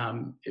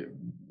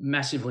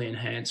massively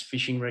enhanced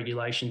fishing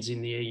regulations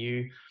in the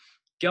EU.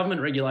 Government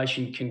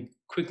regulation can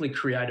quickly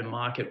create a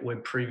market where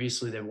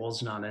previously there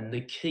was none. And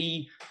the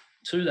key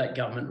to that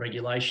government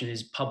regulation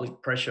is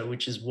public pressure,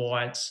 which is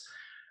why it's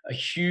a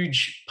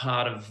huge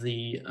part of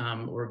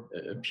or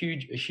a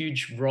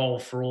huge role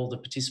for all the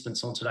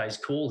participants on today's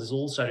call is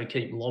also to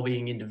keep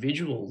lobbying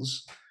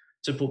individuals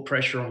to put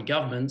pressure on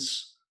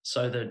governments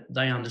so that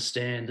they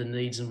understand the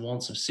needs and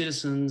wants of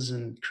citizens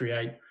and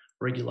create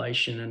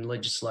regulation and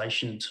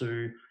legislation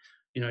to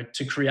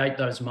create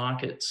those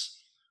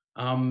markets.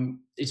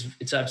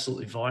 It's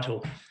absolutely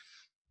vital.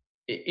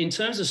 In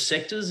terms of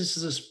sectors,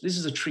 this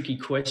is a tricky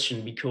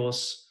question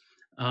because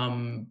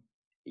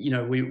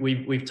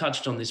we've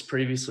touched on this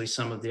previously.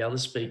 Some of the other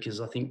speakers,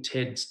 I think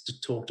Ted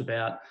talked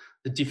about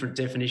the different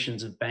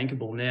definitions of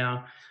bankable.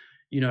 Now,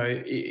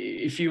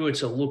 if you were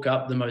to look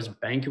up the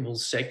most bankable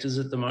sectors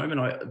at the moment,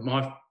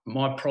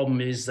 my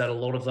problem is that a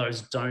lot of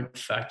those don't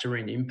factor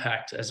in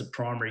impact as a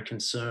primary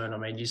concern. I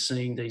mean, you're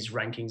seeing these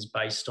rankings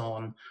based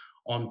on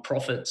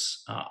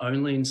profits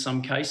only in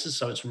some cases,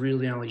 so it's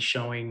really only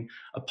showing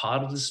a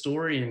part of the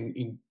story,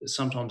 and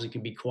sometimes it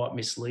can be quite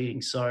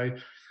misleading. So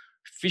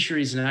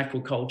fisheries and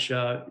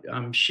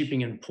aquaculture,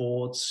 shipping and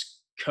ports,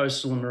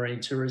 coastal and marine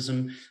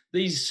tourism,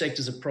 these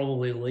sectors are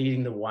probably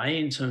leading the way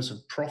in terms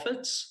of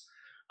profits.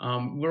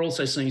 We're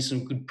also seeing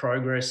some good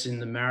progress in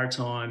the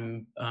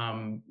maritime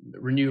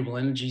renewable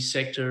energy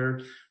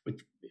sector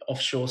with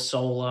offshore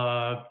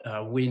solar,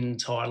 wind,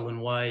 tidal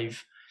and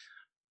wave.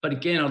 But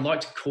again, I'd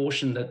like to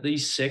caution that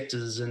these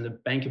sectors and the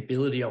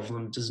bankability of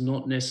them does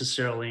not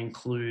necessarily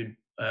include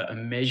a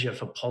measure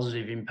for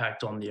positive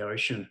impact on the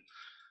ocean.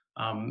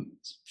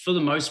 For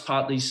the most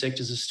part, these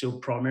sectors are still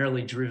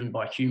primarily driven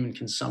by human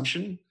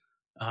consumption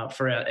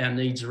for our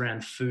needs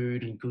around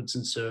food and goods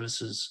and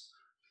services.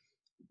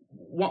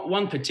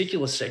 One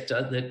particular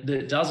sector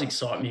that does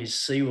excite me is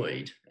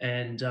seaweed,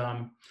 and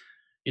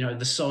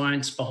the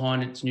science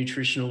behind its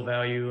nutritional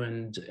value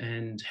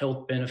and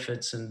health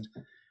benefits and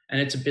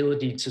its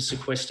ability to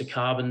sequester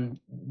carbon.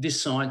 This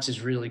science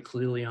is really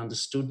clearly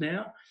understood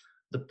now.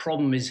 The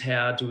problem is,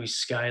 how do we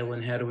scale,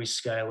 and how do we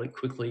scale it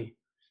quickly?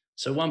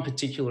 So one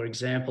particular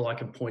example I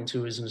can point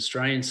to is an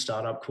Australian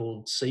startup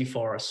called Sea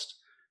Forest.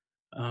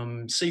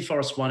 Sea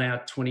Forest won our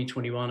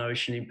 2021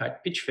 Ocean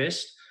Impact Pitch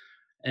Fest,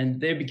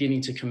 and they're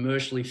beginning to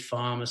commercially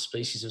farm a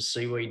species of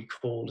seaweed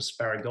called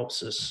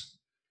Asparagopsis.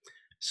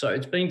 So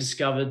it's been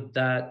discovered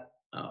that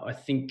I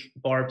think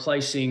by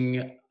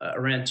replacing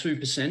around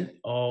 2%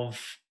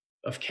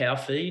 of cow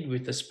feed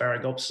with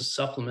Asparagopsis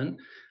supplement,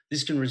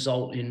 this can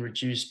result in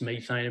reduced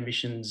methane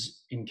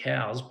emissions in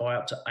cows by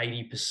up to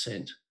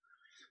 80%.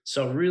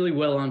 So a really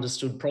well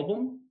understood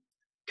problem,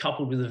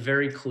 coupled with a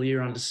very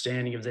clear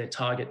understanding of their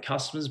target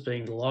customers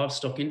being the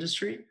livestock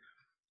industry.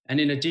 And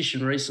in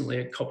addition, recently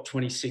at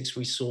COP26,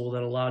 we saw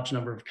that a large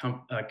number of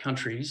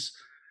countries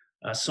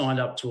signed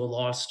up to a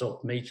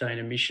livestock methane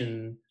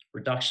emission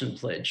reduction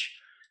pledge.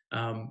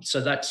 So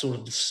that's sort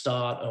of the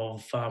start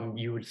of,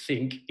 you would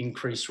think,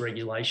 increased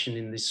regulation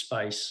in this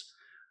space.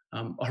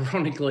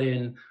 Ironically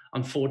and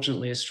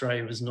unfortunately,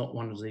 Australia was not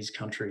one of these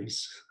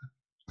countries.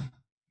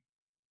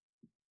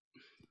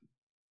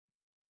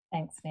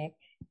 Thanks, Nick.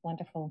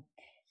 Wonderful.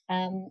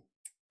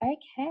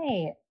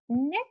 Okay,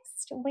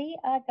 next, we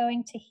are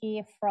going to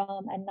hear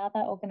from another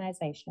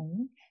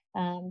organisation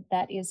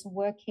that is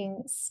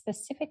working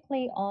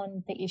specifically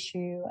on the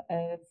issue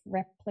of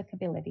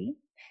replicability.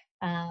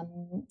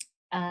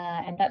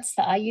 And that's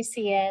the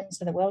IUCN,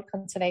 so the World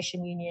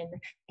Conservation Union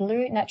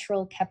Blue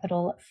Natural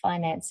Capital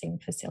Financing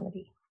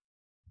Facility.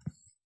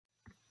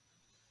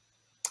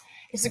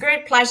 It's a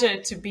great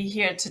pleasure to be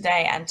here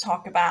today and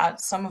talk about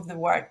some of the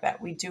work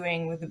that we're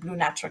doing with the Blue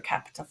Natural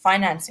Capital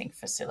Financing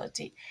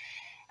Facility.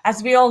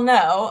 As we all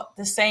know,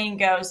 the saying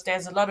goes,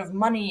 there's a lot of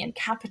money and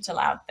capital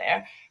out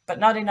there, but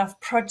not enough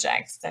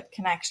projects that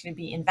can actually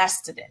be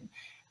invested in.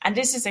 And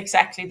this is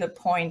exactly the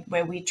point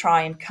where we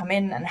try and come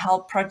in and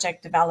help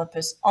project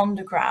developers on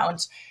the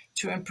ground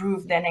to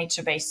improve their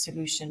nature-based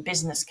solution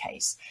business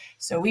case.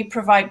 So we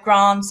provide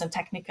grants and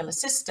technical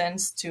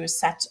assistance to a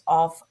set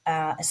of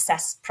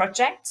assessed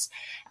projects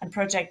and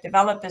project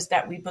developers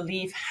that we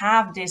believe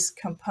have this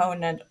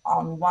component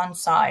on one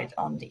side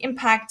on the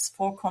impacts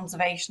for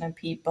conservation and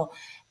people,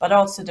 but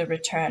also the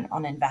return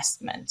on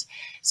investment.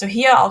 So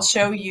here I'll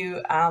show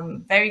you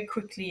very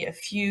quickly a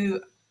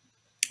few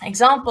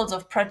examples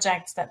of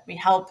projects that we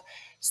help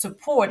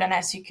support. And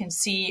as you can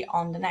see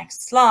on the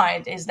next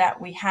slide is that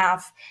we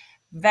have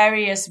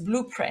various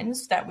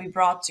blueprints that we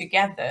brought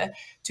together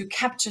to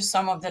capture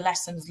some of the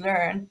lessons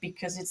learned,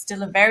 because it's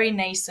still a very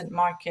nascent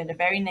market, a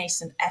very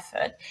nascent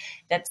effort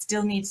that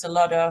still needs a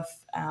lot of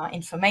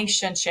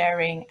information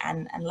sharing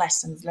and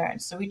lessons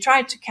learned. So we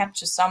tried to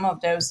capture some of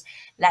those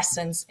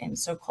lessons in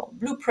so-called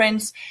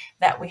blueprints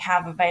that we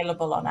have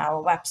available on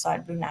our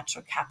website,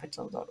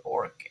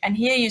 bluenaturalcapital.org. And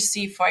here you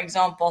see, for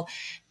example,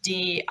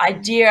 the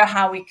idea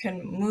how we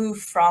can move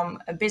from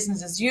a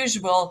business as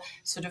usual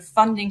sort of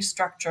funding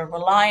structure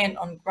reliant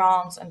on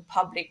grants and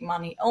public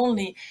money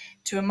only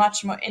to a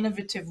much more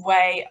innovative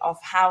way of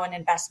how an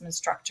investment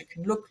structure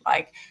can look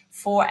like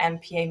for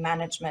MPA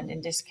management,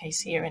 in this case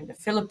here in the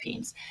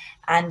Philippines.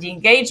 And the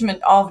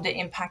engagement of the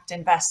impact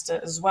investor,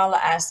 as well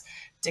as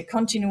the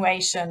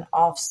continuation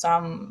of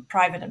some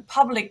private and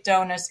public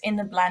donors in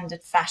a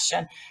blended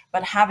fashion,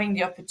 but having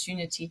the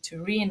opportunity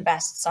to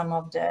reinvest some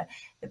of the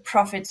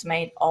profits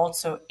made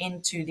also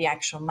into the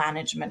actual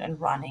management and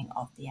running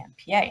of the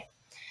MPA.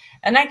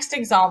 A next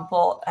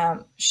example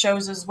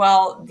shows as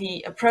well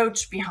the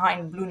approach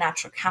behind Blue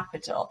Natural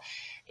Capital.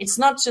 It's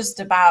not just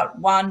about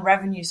one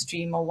revenue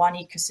stream or one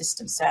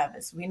ecosystem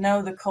service. We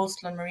know the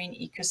coastal and marine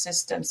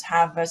ecosystems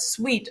have a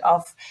suite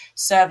of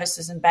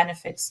services and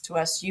benefits to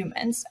us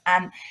humans.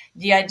 And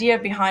the idea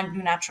behind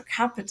Blue Natural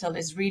Capital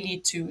is really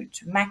to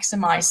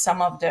maximize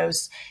some of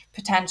those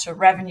potential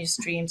revenue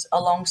streams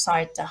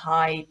alongside the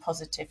high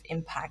positive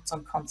impacts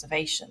on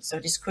conservation. So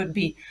this could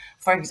be,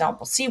 for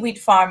example, seaweed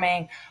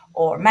farming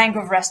or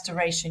mangrove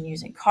restoration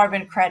using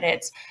carbon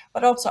credits,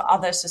 but also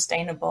other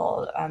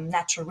sustainable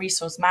natural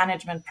resource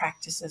management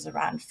practices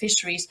around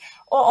fisheries,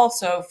 or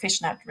also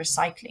fish net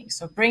recycling.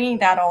 So bringing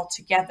that all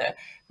together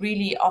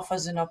really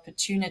offers an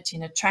opportunity,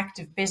 an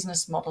attractive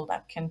business model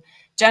that can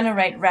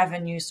generate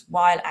revenues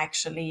while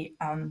actually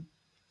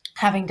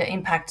having the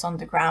impacts on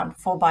the ground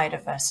for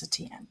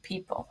biodiversity and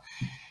people.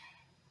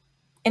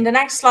 In the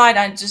next slide,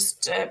 I'm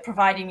just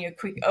providing you a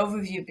quick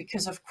overview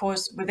because, of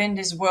course, within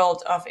this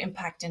world of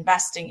impact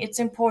investing, it's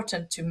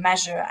important to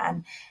measure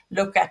and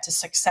look at the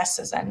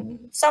successes.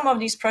 And some of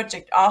these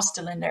projects are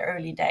still in their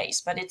early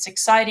days, but it's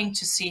exciting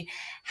to see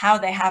how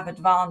they have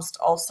advanced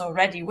also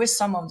already with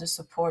some of the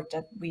support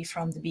that we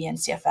from the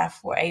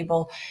BNCFF were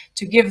able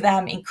to give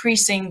them,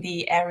 increasing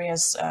the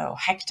areas,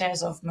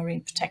 hectares of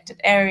marine protected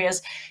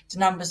areas, the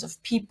numbers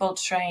of people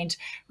trained,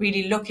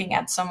 really looking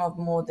at some of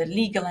more the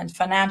legal and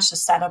financial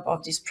setup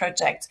of these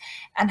projects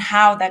and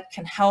how that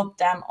can help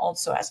them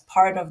also as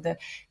part of the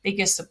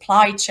bigger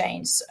supply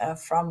chains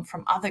from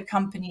other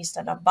companies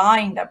that are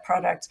buying their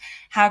products.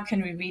 How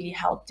can we really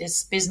help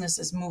these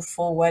businesses move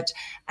forward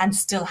and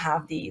still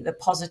have the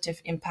positive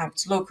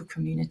impacts, local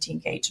community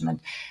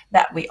engagement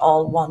that we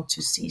all want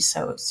to see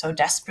so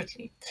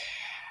desperately.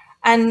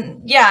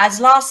 And yeah, as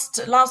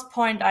last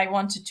point, I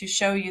wanted to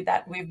show you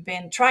that we've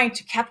been trying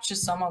to capture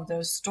some of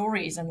those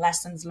stories and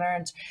lessons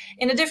learned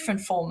in a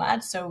different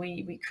format. So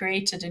we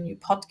created a new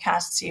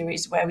podcast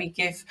series where we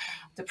give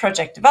the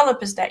project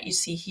developers that you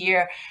see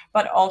here,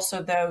 but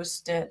also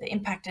those, the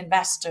impact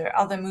investor,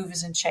 other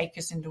movers and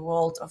shakers in the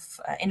world of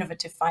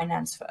innovative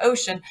finance for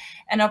ocean,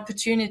 an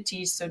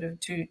opportunity sort of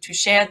to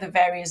share the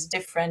various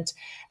different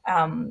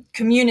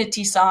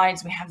community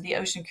sides. We have the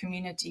ocean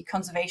community,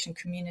 conservation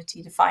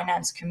community, the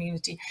finance community.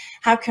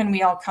 How can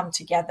we all come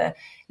together,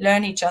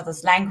 learn each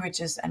other's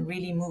languages, and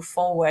really move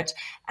forward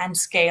and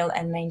scale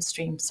and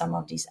mainstream some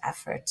of these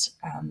efforts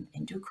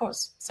in due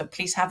course? So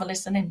please have a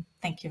listen in.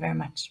 Thank you very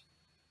much.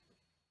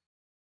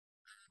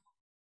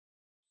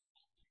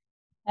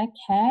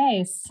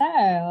 Okay,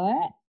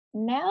 so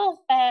now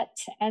that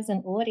as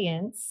an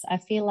audience, I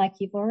feel like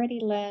you've already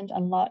learned a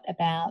lot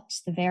about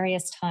the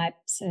various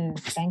types of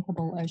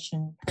bankable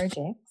ocean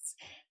projects.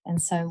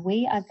 And so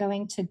we are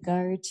going to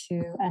go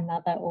to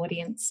another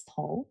audience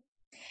poll.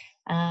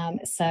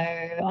 So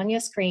on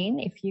your screen,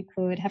 if you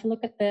could have a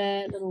look at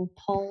the little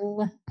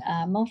poll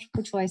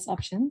multiple choice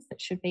options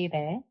that should be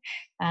there.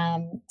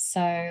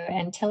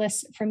 And tell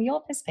us from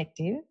your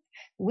perspective,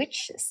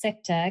 which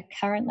sector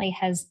currently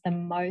has the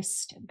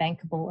most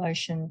bankable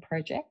ocean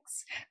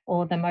projects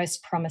or the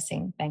most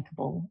promising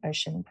bankable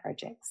ocean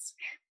projects?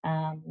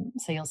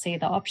 So you'll see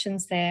the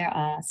options there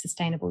are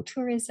sustainable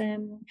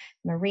tourism,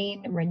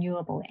 marine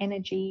renewable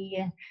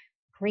energy,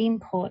 green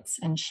ports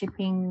and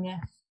shipping,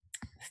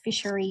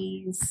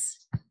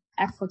 fisheries,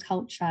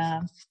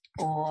 aquaculture,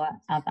 or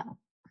other.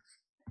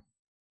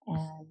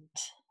 And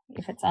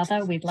if it's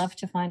other, we'd love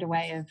to find a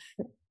way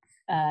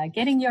of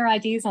getting your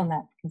ideas on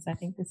that, because I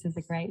think this is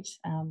a great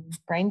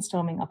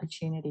brainstorming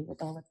opportunity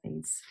with all of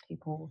these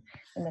people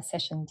in the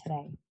session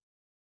today.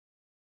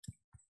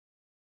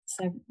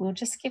 So we'll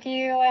just give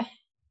you a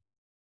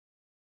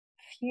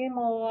few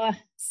more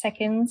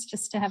seconds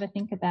just to have a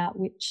think about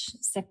which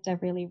sector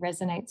really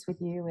resonates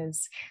with you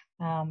as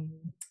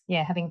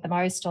having the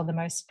most or the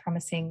most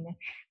promising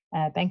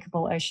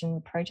bankable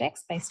ocean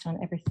projects based on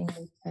everything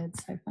we've heard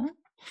so far.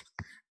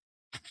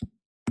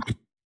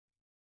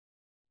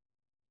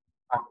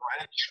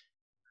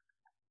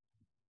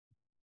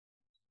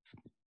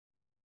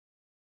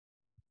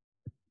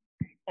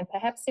 And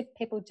perhaps if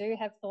people do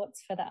have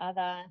thoughts for the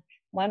other,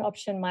 one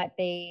option might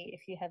be,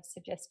 if you have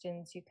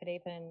suggestions, you could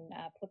even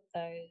put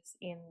those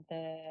in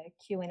the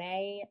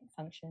Q&A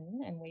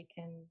function, and we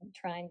can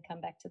try and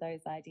come back to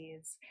those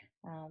ideas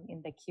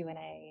in the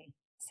Q&A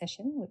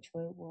session, which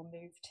we'll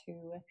move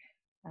to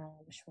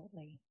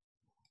shortly.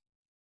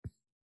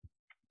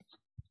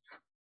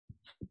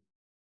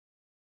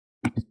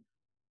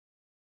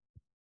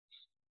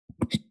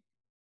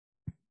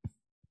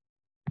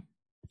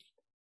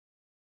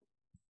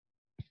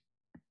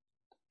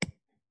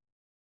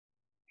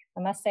 I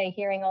must say,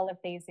 hearing all of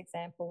these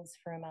examples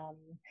from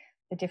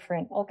the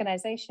different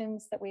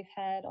organisations that we've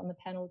had on the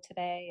panel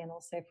today, and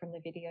also from the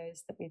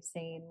videos that we've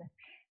seen,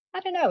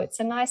 I don't know, it's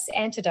a nice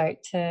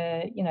antidote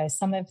to, you know,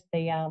 some of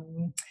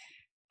the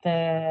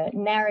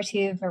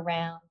narrative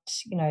around,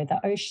 you know,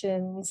 the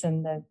oceans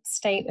and the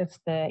state of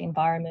the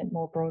environment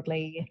more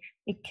broadly.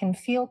 It can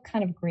feel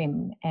kind of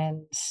grim.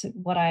 And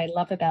what I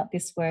love about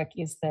this work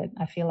is that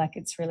I feel like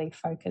it's really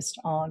focused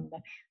on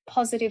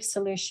positive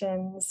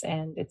solutions,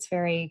 and it's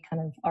very kind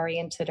of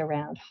oriented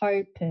around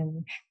hope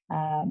and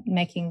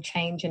making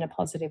change in a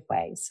positive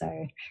way.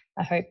 So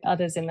I hope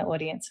others in the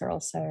audience are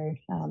also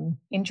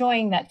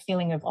enjoying that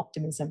feeling of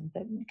optimism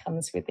that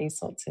comes with these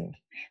sorts of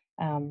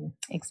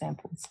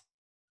examples.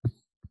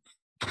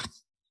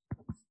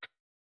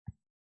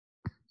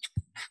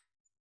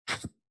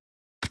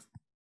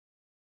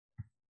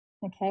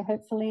 Okay,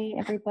 hopefully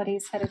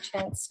everybody's had a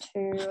chance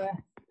to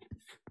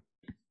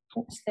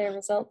put their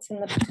results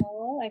in the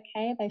poll.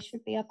 Okay, they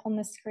should be up on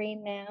the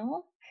screen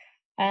now.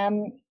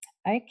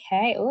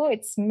 Okay, oh,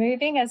 it's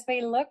moving as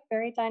we look,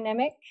 very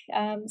dynamic.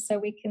 So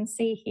we can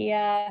see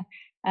here,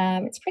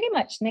 it's pretty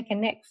much neck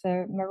and neck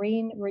for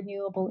marine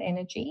renewable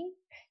energy,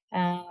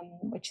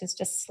 which is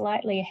just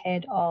slightly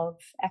ahead of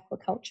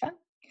aquaculture.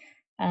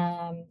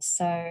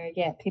 So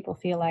yeah, people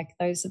feel like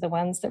those are the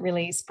ones that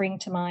really spring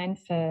to mind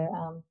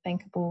for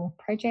bankable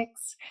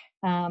projects.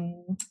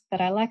 But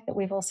I like that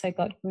we've also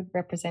got good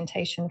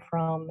representation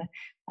from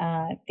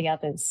the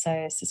others.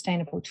 So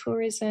sustainable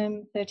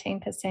tourism,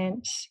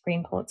 13%,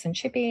 green ports and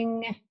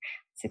shipping,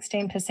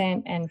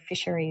 16%, and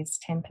fisheries,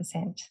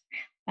 10%.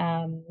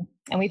 And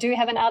we do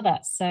have an other.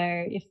 So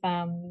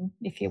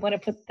if you want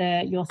to put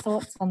your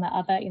thoughts on the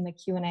other in the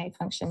Q&A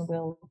function,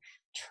 we'll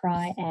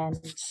try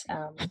and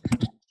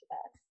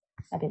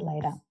a bit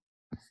later.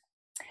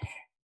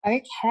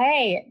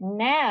 Okay,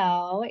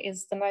 now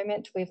is the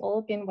moment we've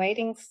all been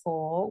waiting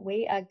for.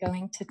 We are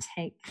going to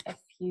take a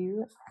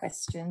few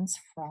questions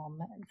from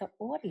the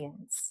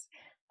audience.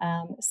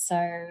 So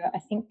I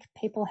think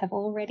people have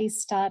already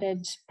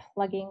started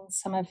plugging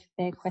some of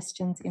their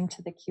questions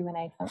into the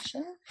Q&A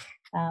function.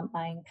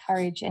 I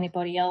encourage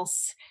anybody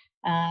else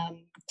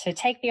to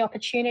take the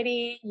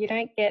opportunity. You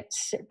don't get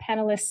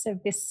panelists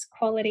of this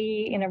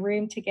quality in a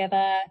room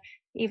together,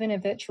 even a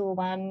virtual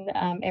one,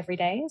 every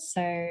day.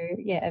 So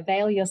yeah,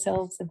 avail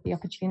yourselves of the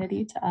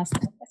opportunity to ask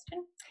a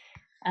question.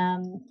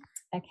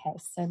 Okay,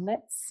 so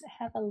let's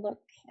have a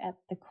look at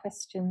the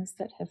questions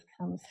that have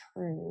come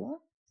through.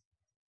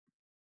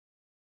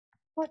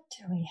 What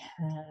do we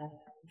have?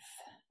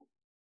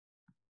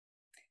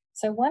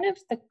 So one of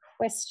the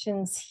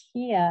questions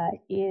here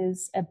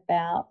is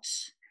about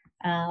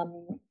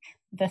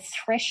the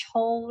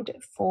threshold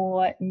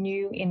for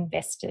new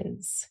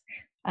investors.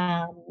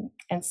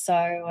 And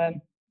so,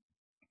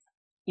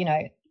 you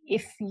know,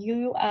 if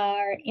you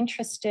are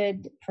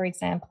interested, for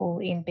example,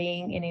 in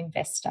being an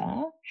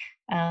investor,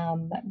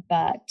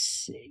 but,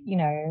 you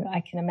know, I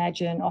can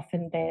imagine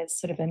often there's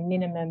sort of a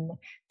minimum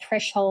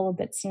threshold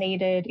that's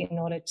needed in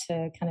order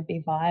to kind of be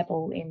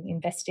viable in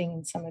investing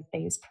in some of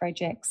these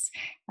projects.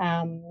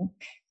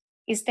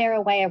 is there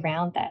a way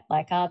around that?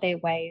 Like, are there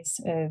ways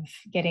of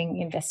getting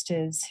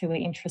investors who are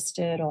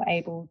interested or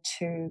able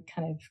to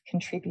kind of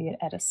contribute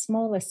at a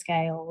smaller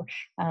scale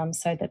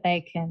so that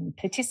they can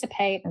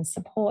participate and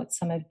support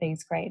some of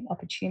these great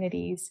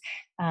opportunities?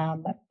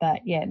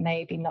 But yeah,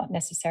 maybe not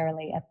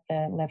necessarily at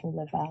the level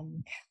of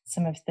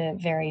some of the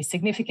very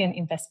significant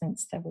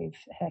investments that we've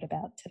heard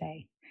about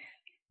today.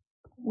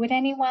 Would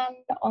anyone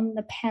on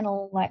the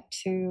panel like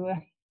to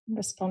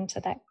respond to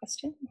that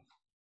question?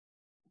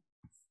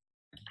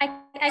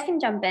 I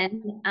can jump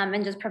in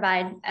and just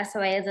provide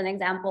SOA as an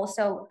example.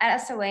 So at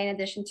SOA, in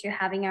addition to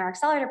having our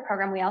accelerator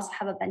program, we also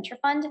have a venture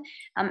fund.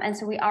 And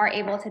so we are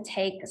able to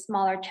take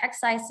smaller check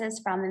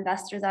sizes from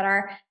investors that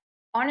are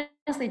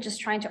honestly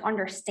just trying to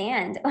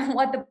understand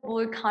what the blue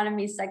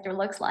economy sector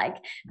looks like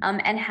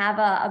and have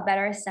a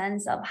better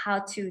sense of how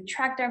to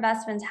track their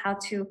investments, how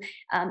to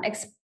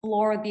explore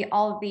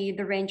all of the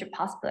range of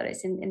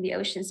possibilities in the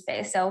ocean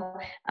space. So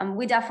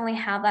we definitely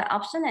have that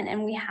option,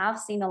 and we have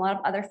seen a lot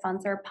of other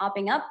funds that are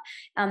popping up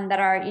that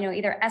are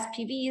either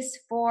SPVs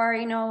for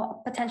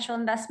potential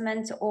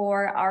investments,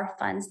 or are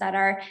funds that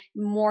are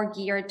more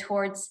geared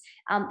towards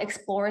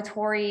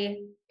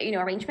exploratory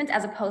arrangements,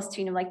 as opposed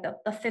to like the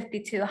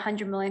 $50 to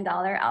 $100 million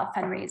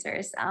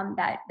fundraisers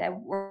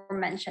that were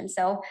mentioned.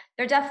 So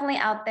they're definitely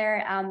out there.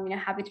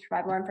 Happy to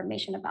provide more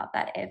information about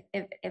that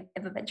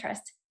if of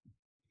interest.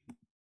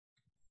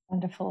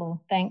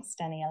 Wonderful. Thanks,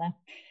 Daniela.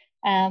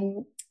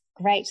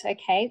 Great.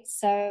 Okay,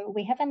 so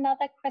we have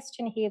another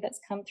question here that's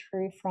come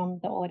through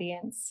from the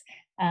audience.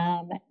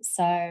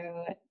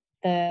 So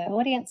the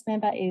audience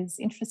member is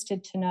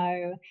interested to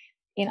know,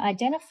 in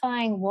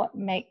identifying what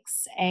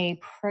makes a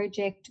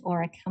project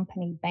or a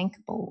company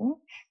bankable,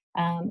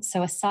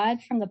 so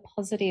aside from the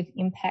positive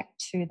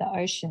impact to the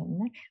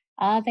ocean,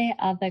 are there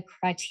other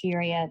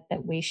criteria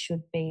that we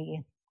should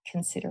be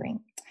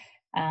considering?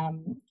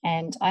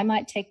 And I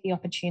might take the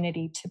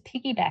opportunity to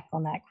piggyback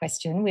on that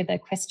question with a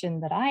question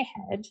that I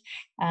had,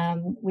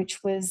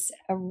 which was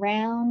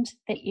around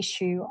the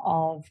issue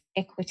of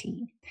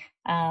equity.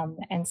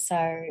 And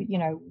so,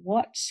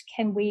 what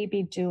can we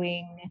be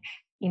doing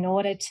in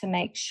order to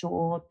make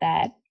sure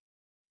that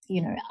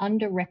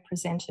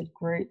underrepresented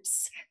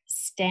groups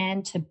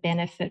stand to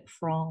benefit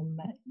from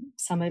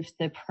some of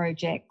the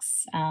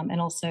projects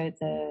and also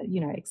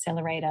the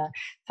accelerator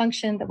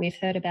function that we've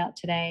heard about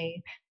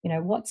today?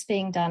 What's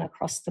being done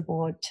across the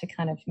board to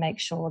kind of make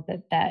sure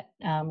that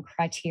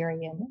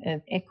criterion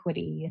of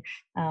equity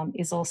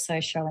is also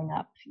showing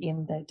up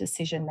in the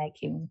decision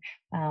making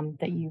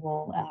that you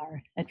all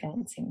are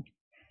advancing?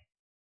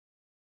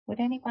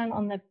 Would anyone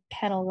on the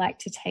panel like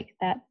to take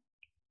that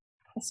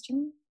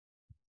question?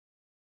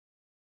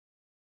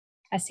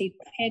 I see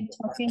Ted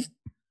talking.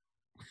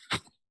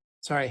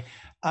 Sorry.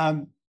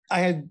 I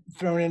had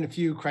thrown in a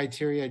few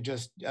criteria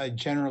just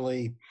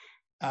generally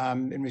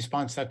in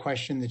response to that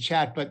question in the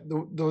chat, but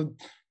the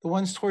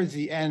ones towards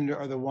the end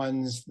are the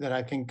ones that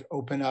I think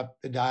open up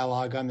the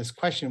dialogue on this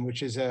question,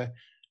 which is a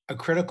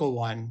critical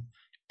one.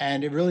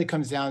 And it really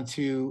comes down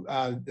to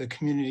the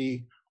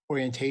community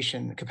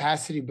orientation.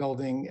 Capacity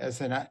building as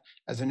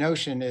a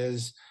notion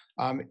is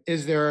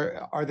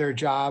are there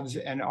jobs,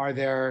 and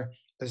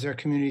is there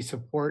community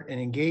support and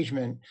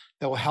engagement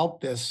that will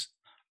help this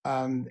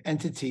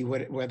entity,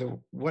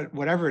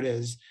 whatever it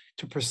is,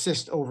 to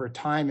persist over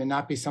time and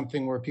not be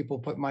something where people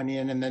put money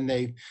in and then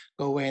they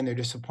go away and they're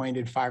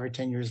disappointed 5 or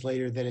 10 years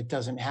later that it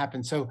doesn't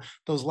happen. So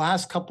those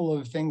last couple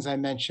of things I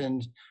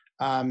mentioned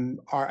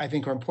I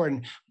think are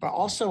important, but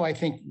also I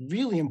think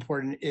really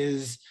important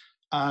is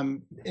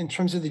in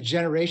terms of the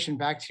generation,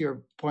 back to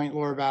your point,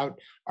 Laura, about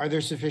are there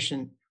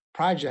sufficient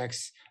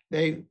projects?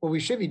 What we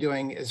should be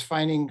doing is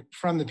finding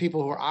from the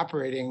people who are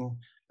operating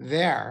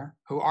there,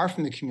 who are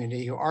from the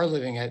community, who are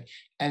living it,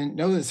 and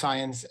know the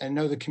science and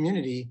know the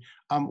community,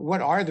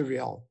 what are the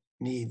real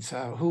needs?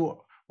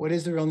 What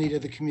is the real need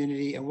of the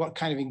community, and what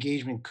kind of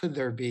engagement could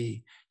there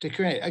be to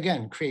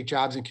create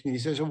jobs in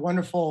communities? There's a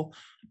wonderful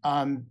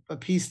a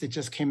piece that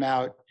just came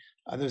out.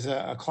 There's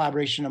a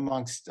collaboration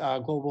amongst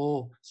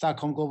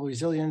Stockholm Global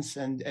Resilience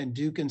and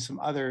Duke and some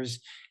others,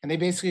 and they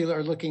basically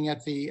are looking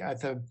at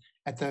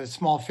the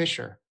small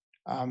fisher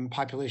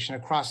population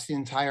across the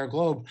entire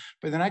globe,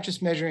 but they're not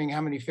just measuring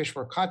how many fish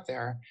were caught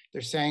there.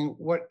 They're saying,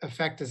 what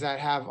effect does that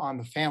have on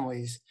the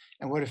families,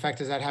 and what effect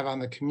does that have on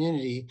the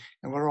community,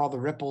 and what are all the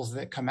ripples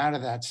that come out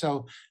of that?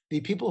 So the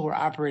people who are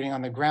operating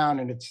on the ground,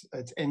 and it's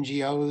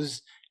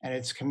NGOs and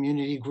it's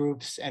community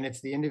groups and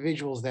it's the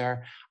individuals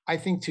there, I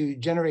think to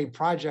generate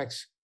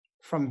projects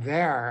from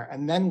there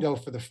and then go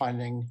for the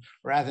funding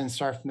rather than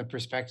start from the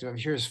perspective of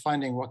here's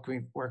funding,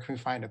 where can we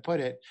find to put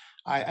it?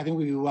 I think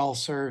we'd be well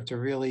served to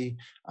really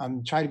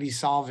try to be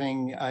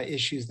solving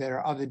issues that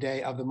are of the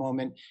day, of the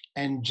moment,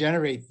 and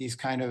generate these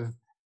kind of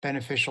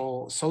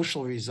beneficial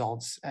social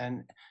results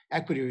and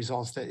equity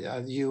results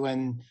that you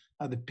and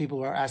the people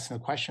who are asking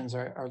the questions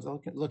are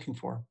looking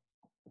for.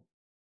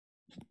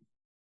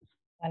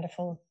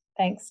 Wonderful.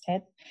 Thanks,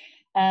 Ted.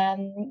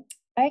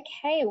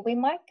 Okay, we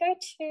might go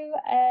to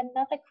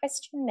another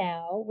question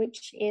now,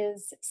 which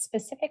is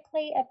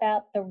specifically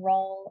about the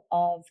role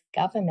of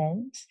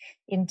government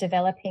in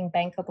developing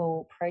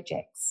bankable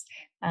projects.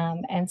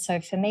 And so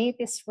for me,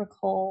 this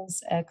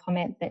recalls a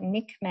comment that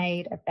Nick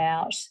made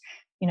about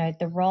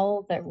the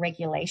role that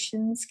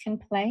regulations can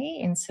play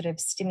in sort of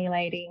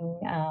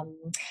stimulating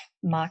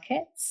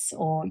markets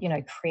or,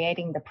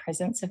 creating the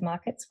presence of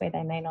markets where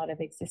they may not have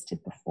existed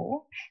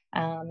before.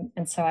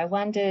 And so I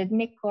wondered,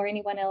 Nick or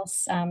anyone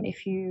else,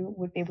 if you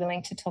would be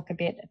willing to talk a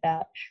bit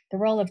about the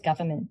role of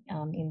government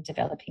in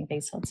developing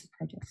these sorts of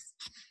projects.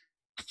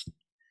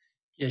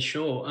 Yeah,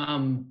 sure.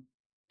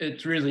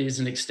 It really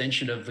is an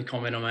extension of the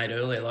comment I made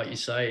earlier. Like you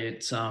say,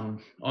 it's I'm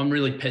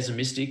really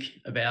pessimistic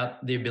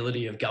about the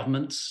ability of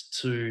governments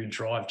to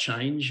drive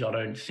change. I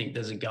don't think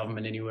there's a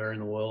government anywhere in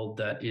the world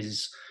that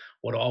is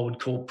what I would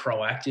call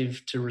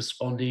proactive to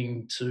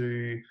responding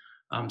to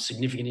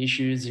significant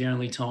issues. The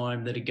only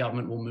time that a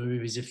government will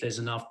move is if there's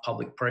enough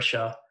public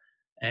pressure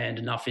and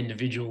enough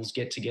individuals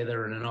get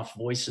together and enough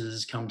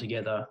voices come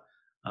together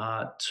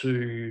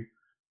to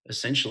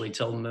essentially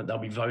tell them that they'll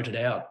be voted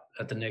out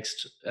at the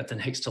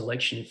next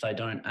election if they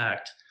don't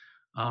act.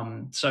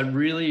 So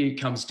really it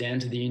comes down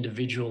to the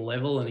individual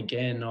level. And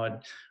again,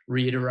 I'd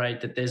reiterate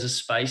that there's a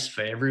space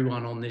for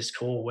everyone on this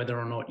call, whether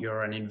or not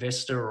you're an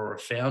investor or a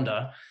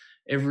founder.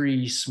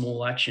 Every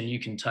small action you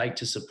can take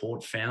to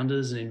support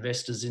founders and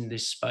investors in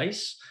this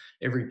space,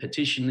 every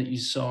petition that you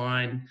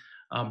sign,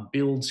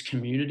 builds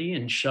community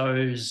and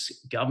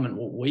shows government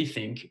what we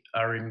think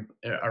are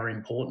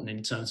important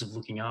in terms of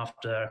looking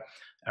after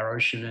our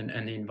ocean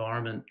and the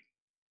environment.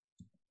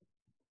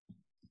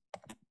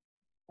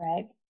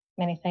 Right.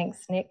 Many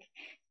thanks, Nick.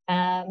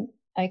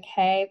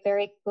 Okay,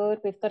 very good.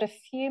 We've got a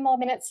few more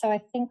minutes, so I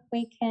think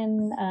we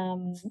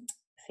can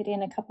fit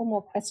in a couple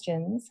more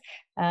questions.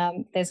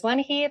 There's one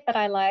here that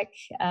I like,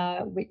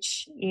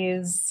 which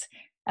is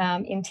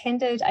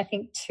intended, I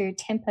think, to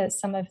temper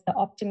some of the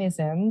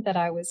optimism that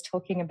I was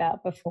talking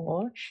about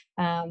before,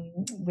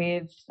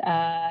 with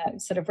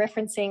sort of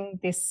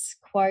referencing this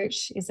quote,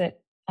 is it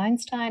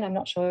Einstein? I'm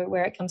not sure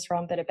where it comes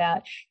from, but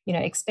about,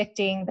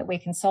 expecting that we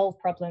can solve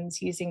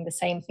problems using the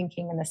same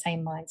thinking and the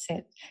same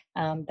mindset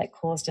that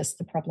caused us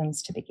the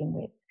problems to begin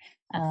with.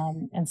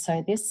 And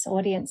so this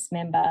audience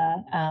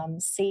member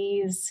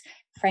sees,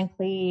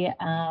 frankly,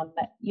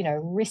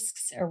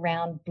 risks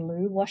around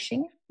blue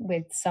washing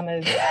with some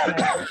of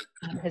what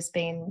has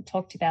been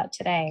talked about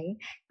today.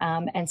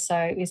 And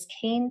so is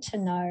keen to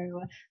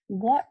know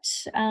what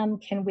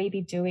can we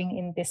be doing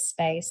in this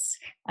space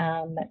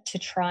to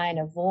try and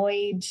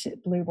avoid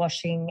blue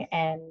washing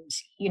and,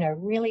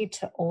 really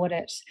to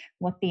audit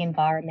what the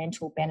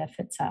environmental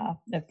benefits are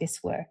of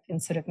this work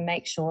and sort of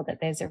make sure that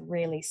there's a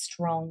really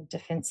strong,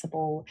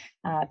 defensible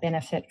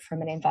benefit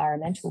from an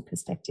environmental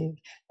perspective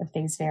of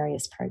these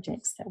various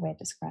projects that we're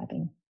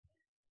describing.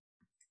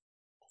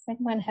 Does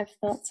anyone have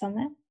thoughts on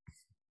that?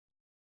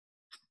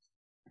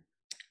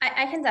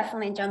 I can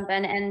definitely jump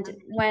in.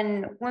 And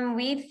when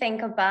we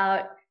think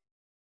about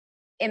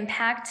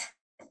impact,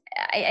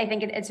 I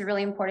think it's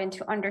really important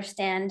to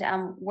understand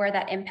where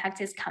that impact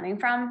is coming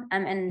from.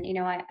 And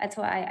that's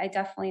why I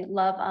definitely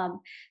love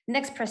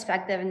Nick's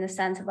perspective in the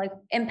sense of like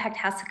impact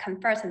has to come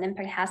first and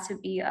impact has to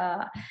be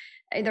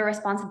the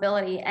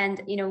responsibility.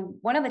 And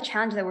one of the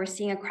challenges that we're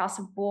seeing across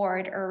the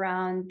board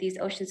around these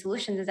ocean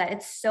solutions is that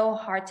it's so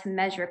hard to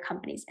measure a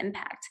company's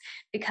impact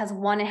because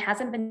one, it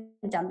hasn't been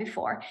done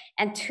before,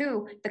 and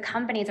two, the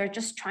companies are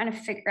just trying to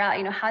figure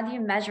out how do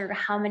you measure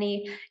how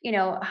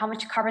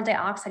much carbon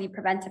dioxide you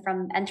prevented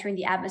from entering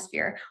the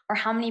atmosphere, or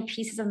how many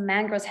pieces of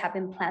mangroves have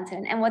been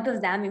planted, and what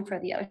does that mean for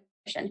the ocean.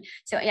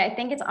 So yeah, I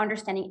think it's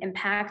understanding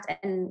impact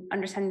and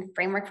understanding the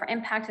framework for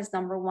impact is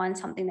number one,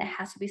 something that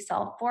has to be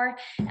solved for,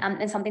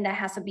 and something that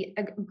has to be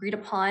agreed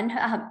upon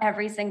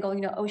every single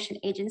ocean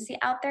agency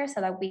out there,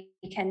 so that we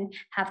can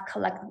have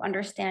collective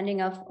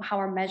understanding of how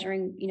we're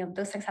measuring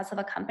the success of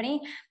a company.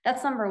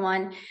 That's number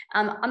one.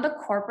 On the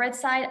corporate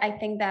side, I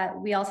think that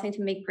we also need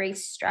to make great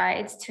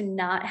strides to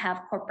not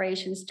have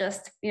corporations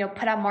just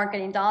put out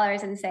marketing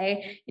dollars and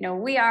say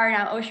we are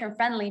now ocean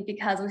friendly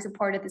because we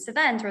supported this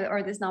event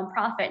or this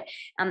nonprofit.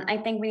 I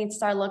think we need to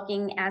start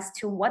looking as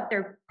to what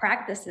their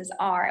practices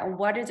are and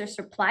what does their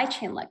supply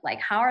chain look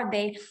like. How are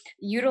they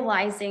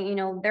utilizing,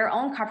 their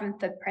own carbon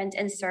footprint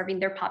and serving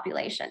their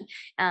population?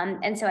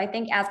 And so I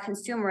think as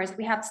consumers,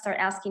 we have to start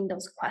asking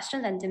those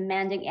questions and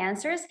demanding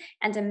answers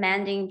and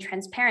demanding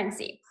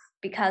transparency,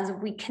 because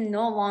we can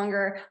no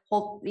longer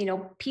hold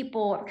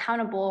people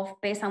accountable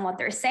based on what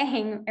they're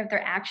saying if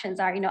their actions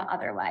are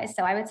otherwise.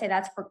 So I would say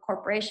that's for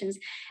corporations.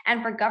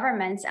 And for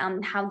governments,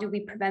 how do we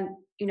prevent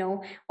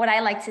what I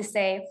like to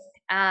say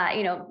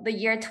the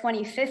year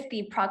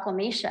 2050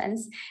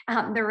 proclamations?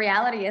 The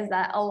reality is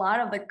that a lot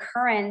of the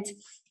current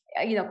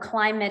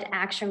climate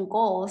action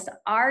goals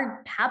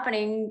are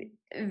happening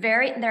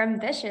they're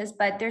ambitious,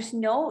 but there's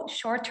no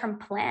short-term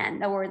plan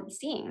that we're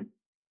seeing.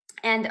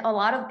 And a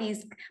lot of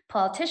these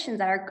politicians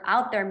that are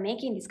out there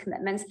making these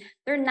commitments,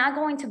 they're not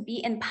going to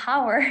be in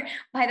power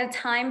by the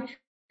time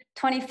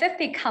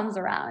 2050 comes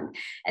around.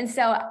 And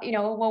so,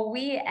 what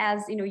we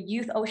as,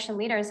 youth ocean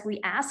leaders, we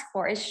ask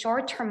for is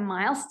short-term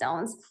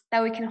milestones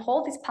that we can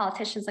hold these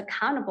politicians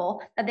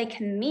accountable, that they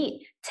can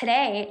meet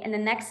today in the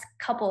next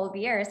couple of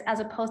years,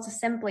 as opposed to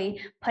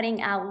simply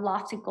putting out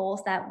lofty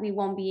goals that we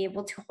won't be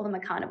able to hold them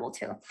accountable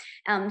to.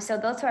 So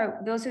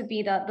those would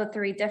be the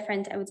three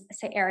different, I would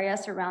say,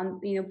 areas around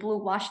blue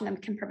washing that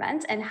we can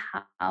prevent, and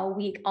how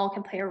we all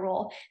can play a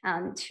role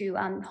to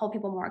hold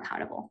people more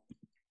accountable.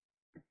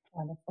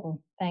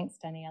 Wonderful. Thanks,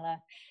 Daniela.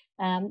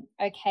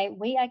 Okay,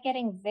 we are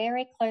getting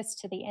very close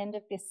to the end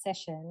of this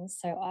session,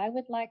 so I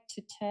would like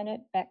to turn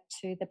it back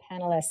to the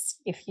panelists.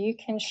 If you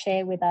can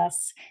share with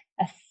us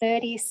a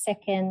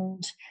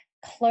 30-second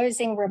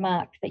closing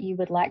remark that you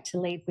would like to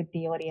leave with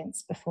the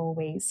audience before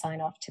we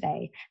sign off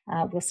today.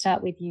 We'll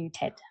start with you,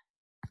 Ted.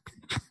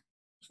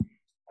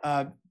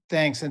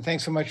 Thanks, and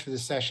thanks so much for the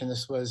session.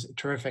 This was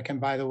terrific. And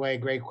by the way,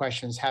 great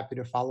questions. Happy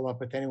to follow up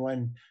with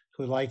anyone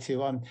who would like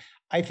to.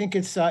 I think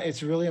it's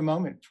really a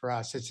moment for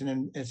us. It's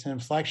an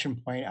inflection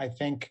point. I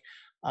think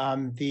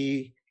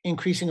the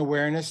increasing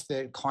awareness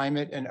that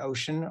climate and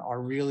ocean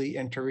are really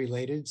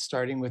interrelated,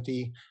 starting with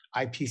the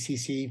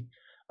IPCC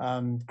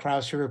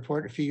Krauser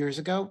report a few years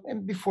ago,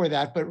 and before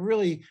that, but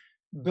really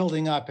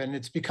building up, and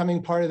it's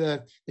becoming part of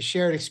the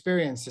shared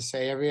experience, to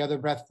say every other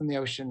breath from the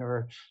ocean,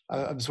 or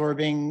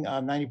absorbing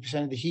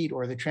 90% of the heat,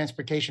 or the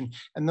transportation,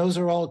 and those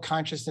are all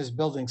consciousness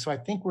building. So I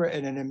think we're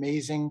at an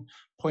amazing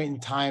point in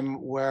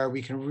time where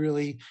we can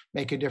really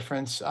make a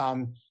difference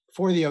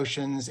for the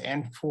oceans,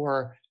 and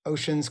for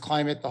oceans,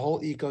 climate, the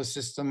whole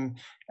ecosystem,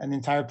 and the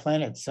entire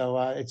planet. So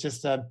it's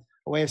just a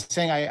way of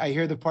saying, I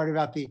hear the part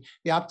about the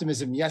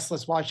optimism. Yes,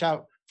 let's watch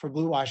out for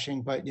blue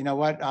washing, but you know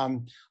what?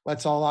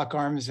 Let's all lock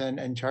arms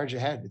and charge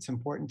ahead. It's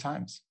important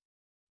times.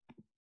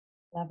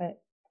 Love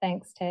it.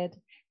 Thanks, Ted.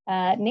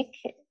 Nick,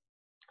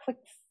 quick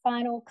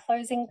final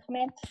closing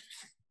comment.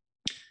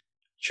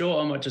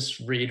 Sure, I might just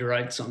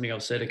reiterate something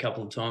I've said a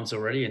couple of times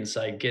already and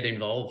say, get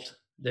involved.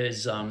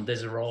 There's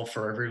a role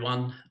for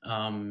everyone.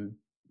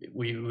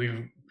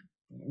 We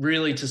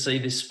really, to see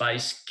this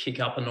space kick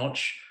up a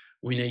notch,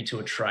 we need to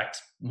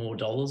attract more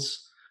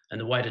dollars. And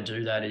the way to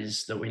do that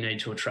is that we need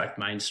to attract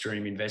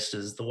mainstream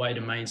investors. The way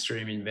to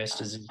mainstream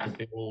investors is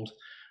to build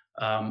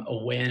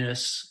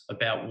awareness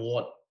about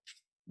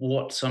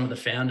what some of the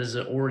founders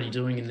are already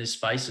doing in this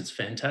space. It's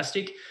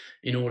fantastic,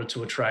 in order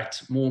to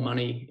attract more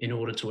money, in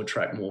order to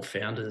attract more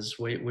founders.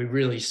 We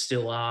really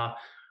still are,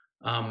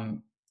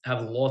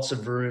 have lots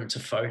of room to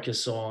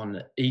focus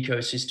on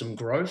ecosystem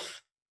growth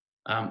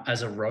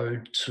as a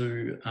road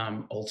to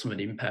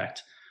ultimate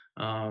impact.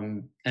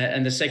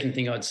 And the second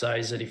thing I'd say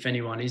is that if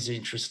anyone is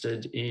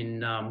interested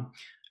in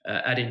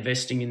at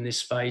investing in this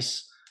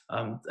space,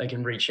 they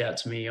can reach out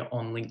to me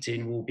on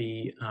LinkedIn. We'll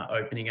be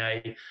opening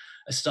a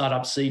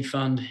startup seed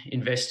fund,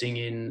 investing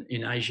in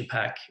Asia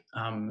Pac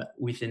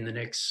within the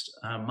next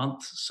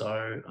month.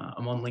 So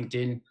I'm on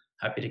LinkedIn,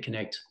 happy to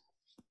connect.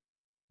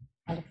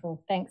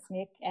 Wonderful, thanks,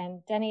 Nick.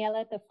 And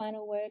Daniela, the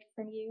final word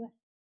from you.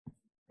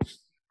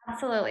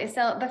 Absolutely.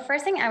 So the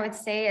first thing I would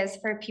say is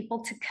for people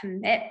to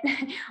commit.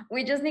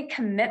 We just need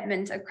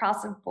commitment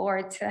across the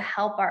board to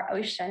help our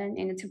ocean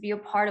and to be a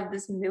part of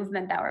this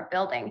movement that we're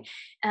building.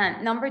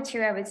 Number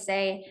two, I would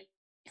say,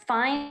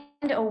 find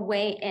a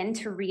way in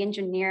to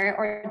re-engineer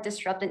or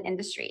disrupt an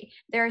industry.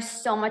 There is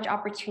so much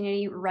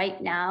opportunity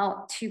right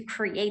now to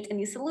create a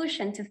new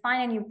solution, to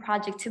find a new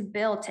project, to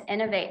build, to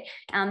innovate.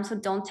 So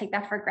don't take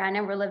that for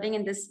granted. We're living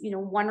in this,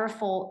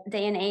 wonderful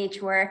day and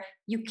age where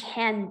you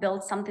can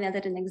build something that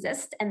didn't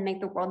exist and make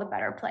the world a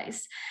better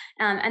place.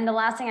 And the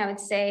last thing I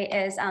would say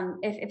is,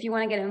 if you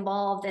want to get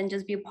involved and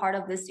just be a part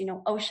of this,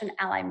 ocean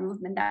ally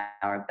movement that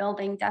we're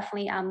building,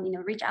 definitely,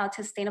 reach out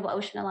to Sustainable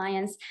Ocean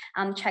Alliance,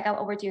 check out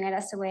what we're doing at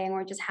SOA, and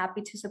we're just happy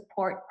to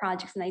support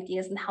projects and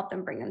ideas and help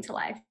them bring them to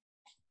life.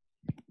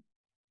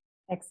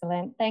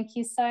 Excellent. Thank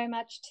you so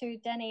much to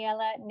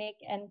Daniela, Nick,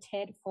 and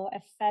Ted for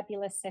a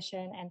fabulous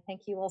session. And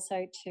thank you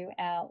also to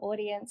our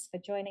audience for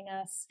joining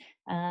us.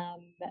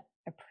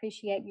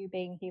 Appreciate you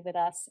being here with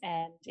us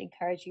and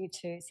encourage you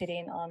to sit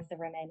in on the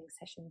remaining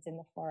sessions in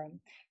the forum.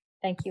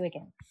 Thank you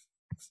again.